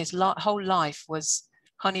 you know, his whole life was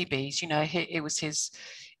honeybees. You know, it was his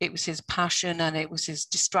passion and it was his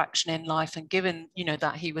distraction in life. And given, you know,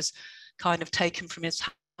 that he was kind of taken from his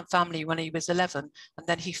family when he was 11, and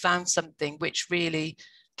then he found something which really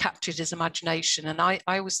captured his imagination. And I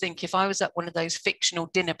always think, if I was at one of those fictional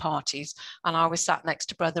dinner parties and I was sat next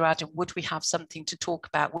to Brother Adam, would we have something to talk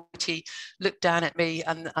about? Would he look down at me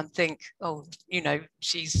and think, oh, you know,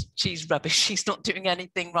 she's rubbish, she's not doing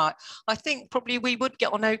anything right? I think probably we would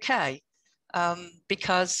get on okay,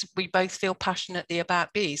 because we both feel passionately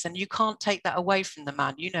about bees, and you can't take that away from the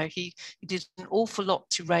man. You know, he did an awful lot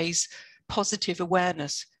to raise positive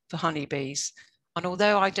awareness for honeybees. And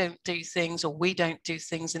although I don't do things, or we don't do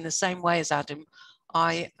things in the same way as Adam,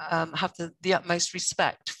 I have the utmost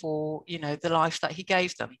respect for, you know, the life that he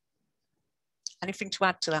gave them. Anything to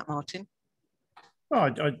add to that, Martin?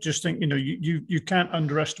 Well, I just think, you know, you can't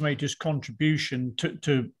underestimate his contribution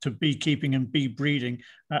to beekeeping and bee breeding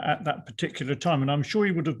at that particular time. And I'm sure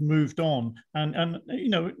he would have moved on. And you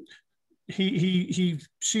know, he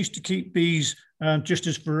ceased to keep bees just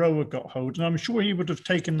as Varroa got hold, and I'm sure he would have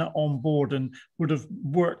taken that on board and would have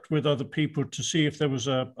worked with other people to see if there was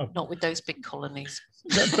a not with those big colonies.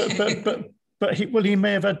 But he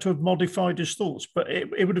may have had to have modified his thoughts, but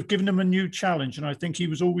it would have given him a new challenge, and I think he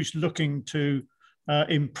was always looking to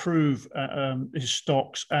improve his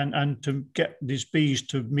stocks and to get these bees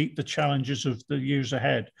to meet the challenges of the years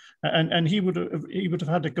ahead, and he would have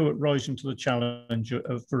had to go at rising to the challenge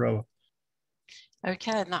of Varroa.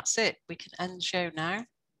 Okay, and that's it. We can end the show now.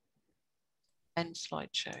 End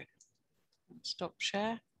slideshow. Stop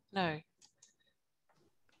share. No.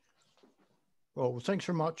 Well, thanks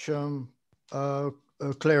very much,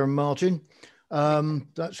 Claire and Martin.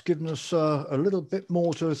 That's given us a little bit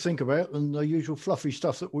more to think about than the usual fluffy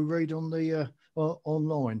stuff that we read on the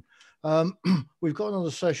online. We've got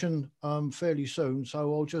another session fairly soon,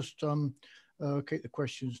 so I'll just keep the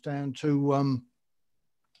questions down to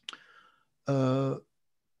a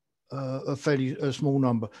small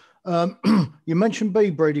number. You mentioned bee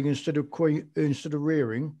breeding instead of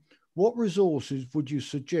rearing. What resources would you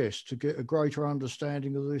suggest to get a greater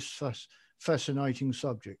understanding of this fascinating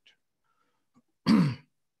subject?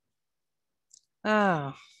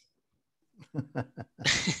 Well,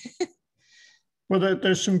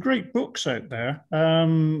 there's some great books out there,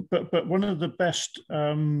 but one of the best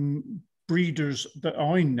breeders that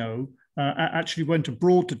I know actually went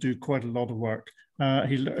abroad to do quite a lot of work.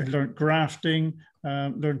 He learned grafting,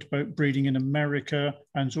 learned about breeding in America,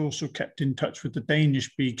 and has also kept in touch with the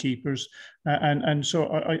Danish beekeepers. And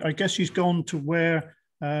so I guess he's gone to where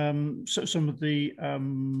some of the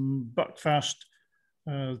Buckfast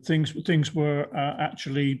things were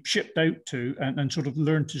actually shipped out to and sort of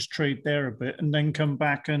learned his trade there a bit, and then come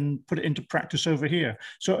back and put it into practice over here.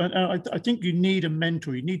 So I think you need a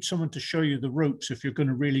mentor. You need someone to show you the ropes if you're going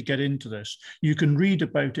to really get into this. You can read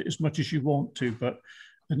about it as much as you want to, but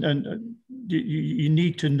you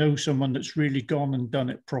need to know someone that's really gone and done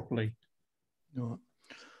it properly. Right.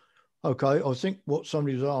 Okay, I think what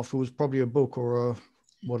somebody's after was probably a book or a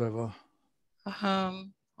whatever.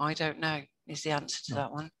 I don't know is the answer to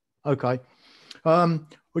that one. Okay.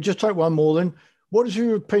 We'll just take one more then. What is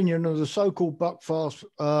your opinion of the so-called Buckfast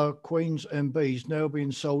queens and bees now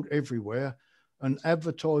being sold everywhere and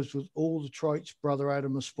advertised with all the traits Brother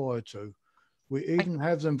Adam aspired to? We even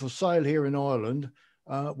have them for sale here in Ireland,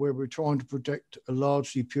 where we're trying to protect a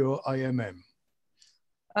largely pure AMM.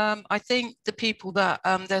 I think the people that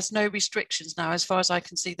there's no restrictions now, as far as I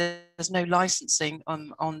can see. There's no licensing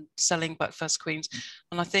on selling Buckfast queens,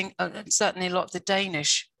 and I think certainly a lot of the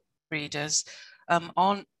Danish breeders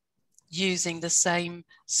aren't using the same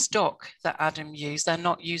stock that Adam used. They're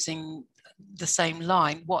not using the same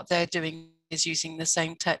line. What they're doing is using the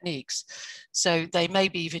same techniques. So they may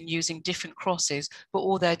be even using different crosses, but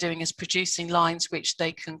all they're doing is producing lines which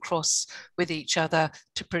they can cross with each other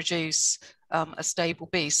to produce a stable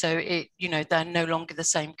bee. So they're no longer the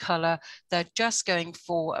same color. They're just going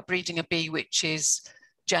for breeding a bee which is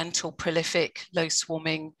gentle, prolific, low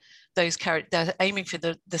swarming. They're aiming for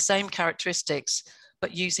the same characteristics,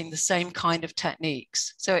 but using the same kind of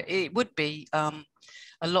techniques. So it would be a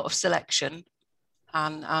lot of selection,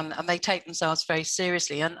 and they take themselves very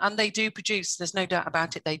seriously, and they do produce. There's no doubt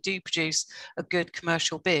about it. They do produce a good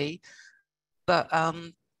commercial bee, but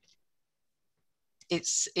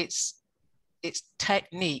it's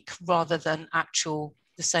technique rather than the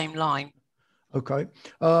same line. Okay.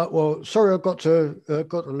 Well, sorry, I've got to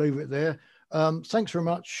leave it there. Thanks very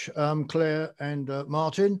much, Claire and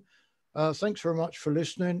Martin. Thanks very much for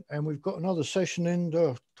listening. And we've got another session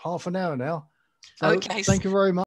in half an hour now. So okay. Thank you very much.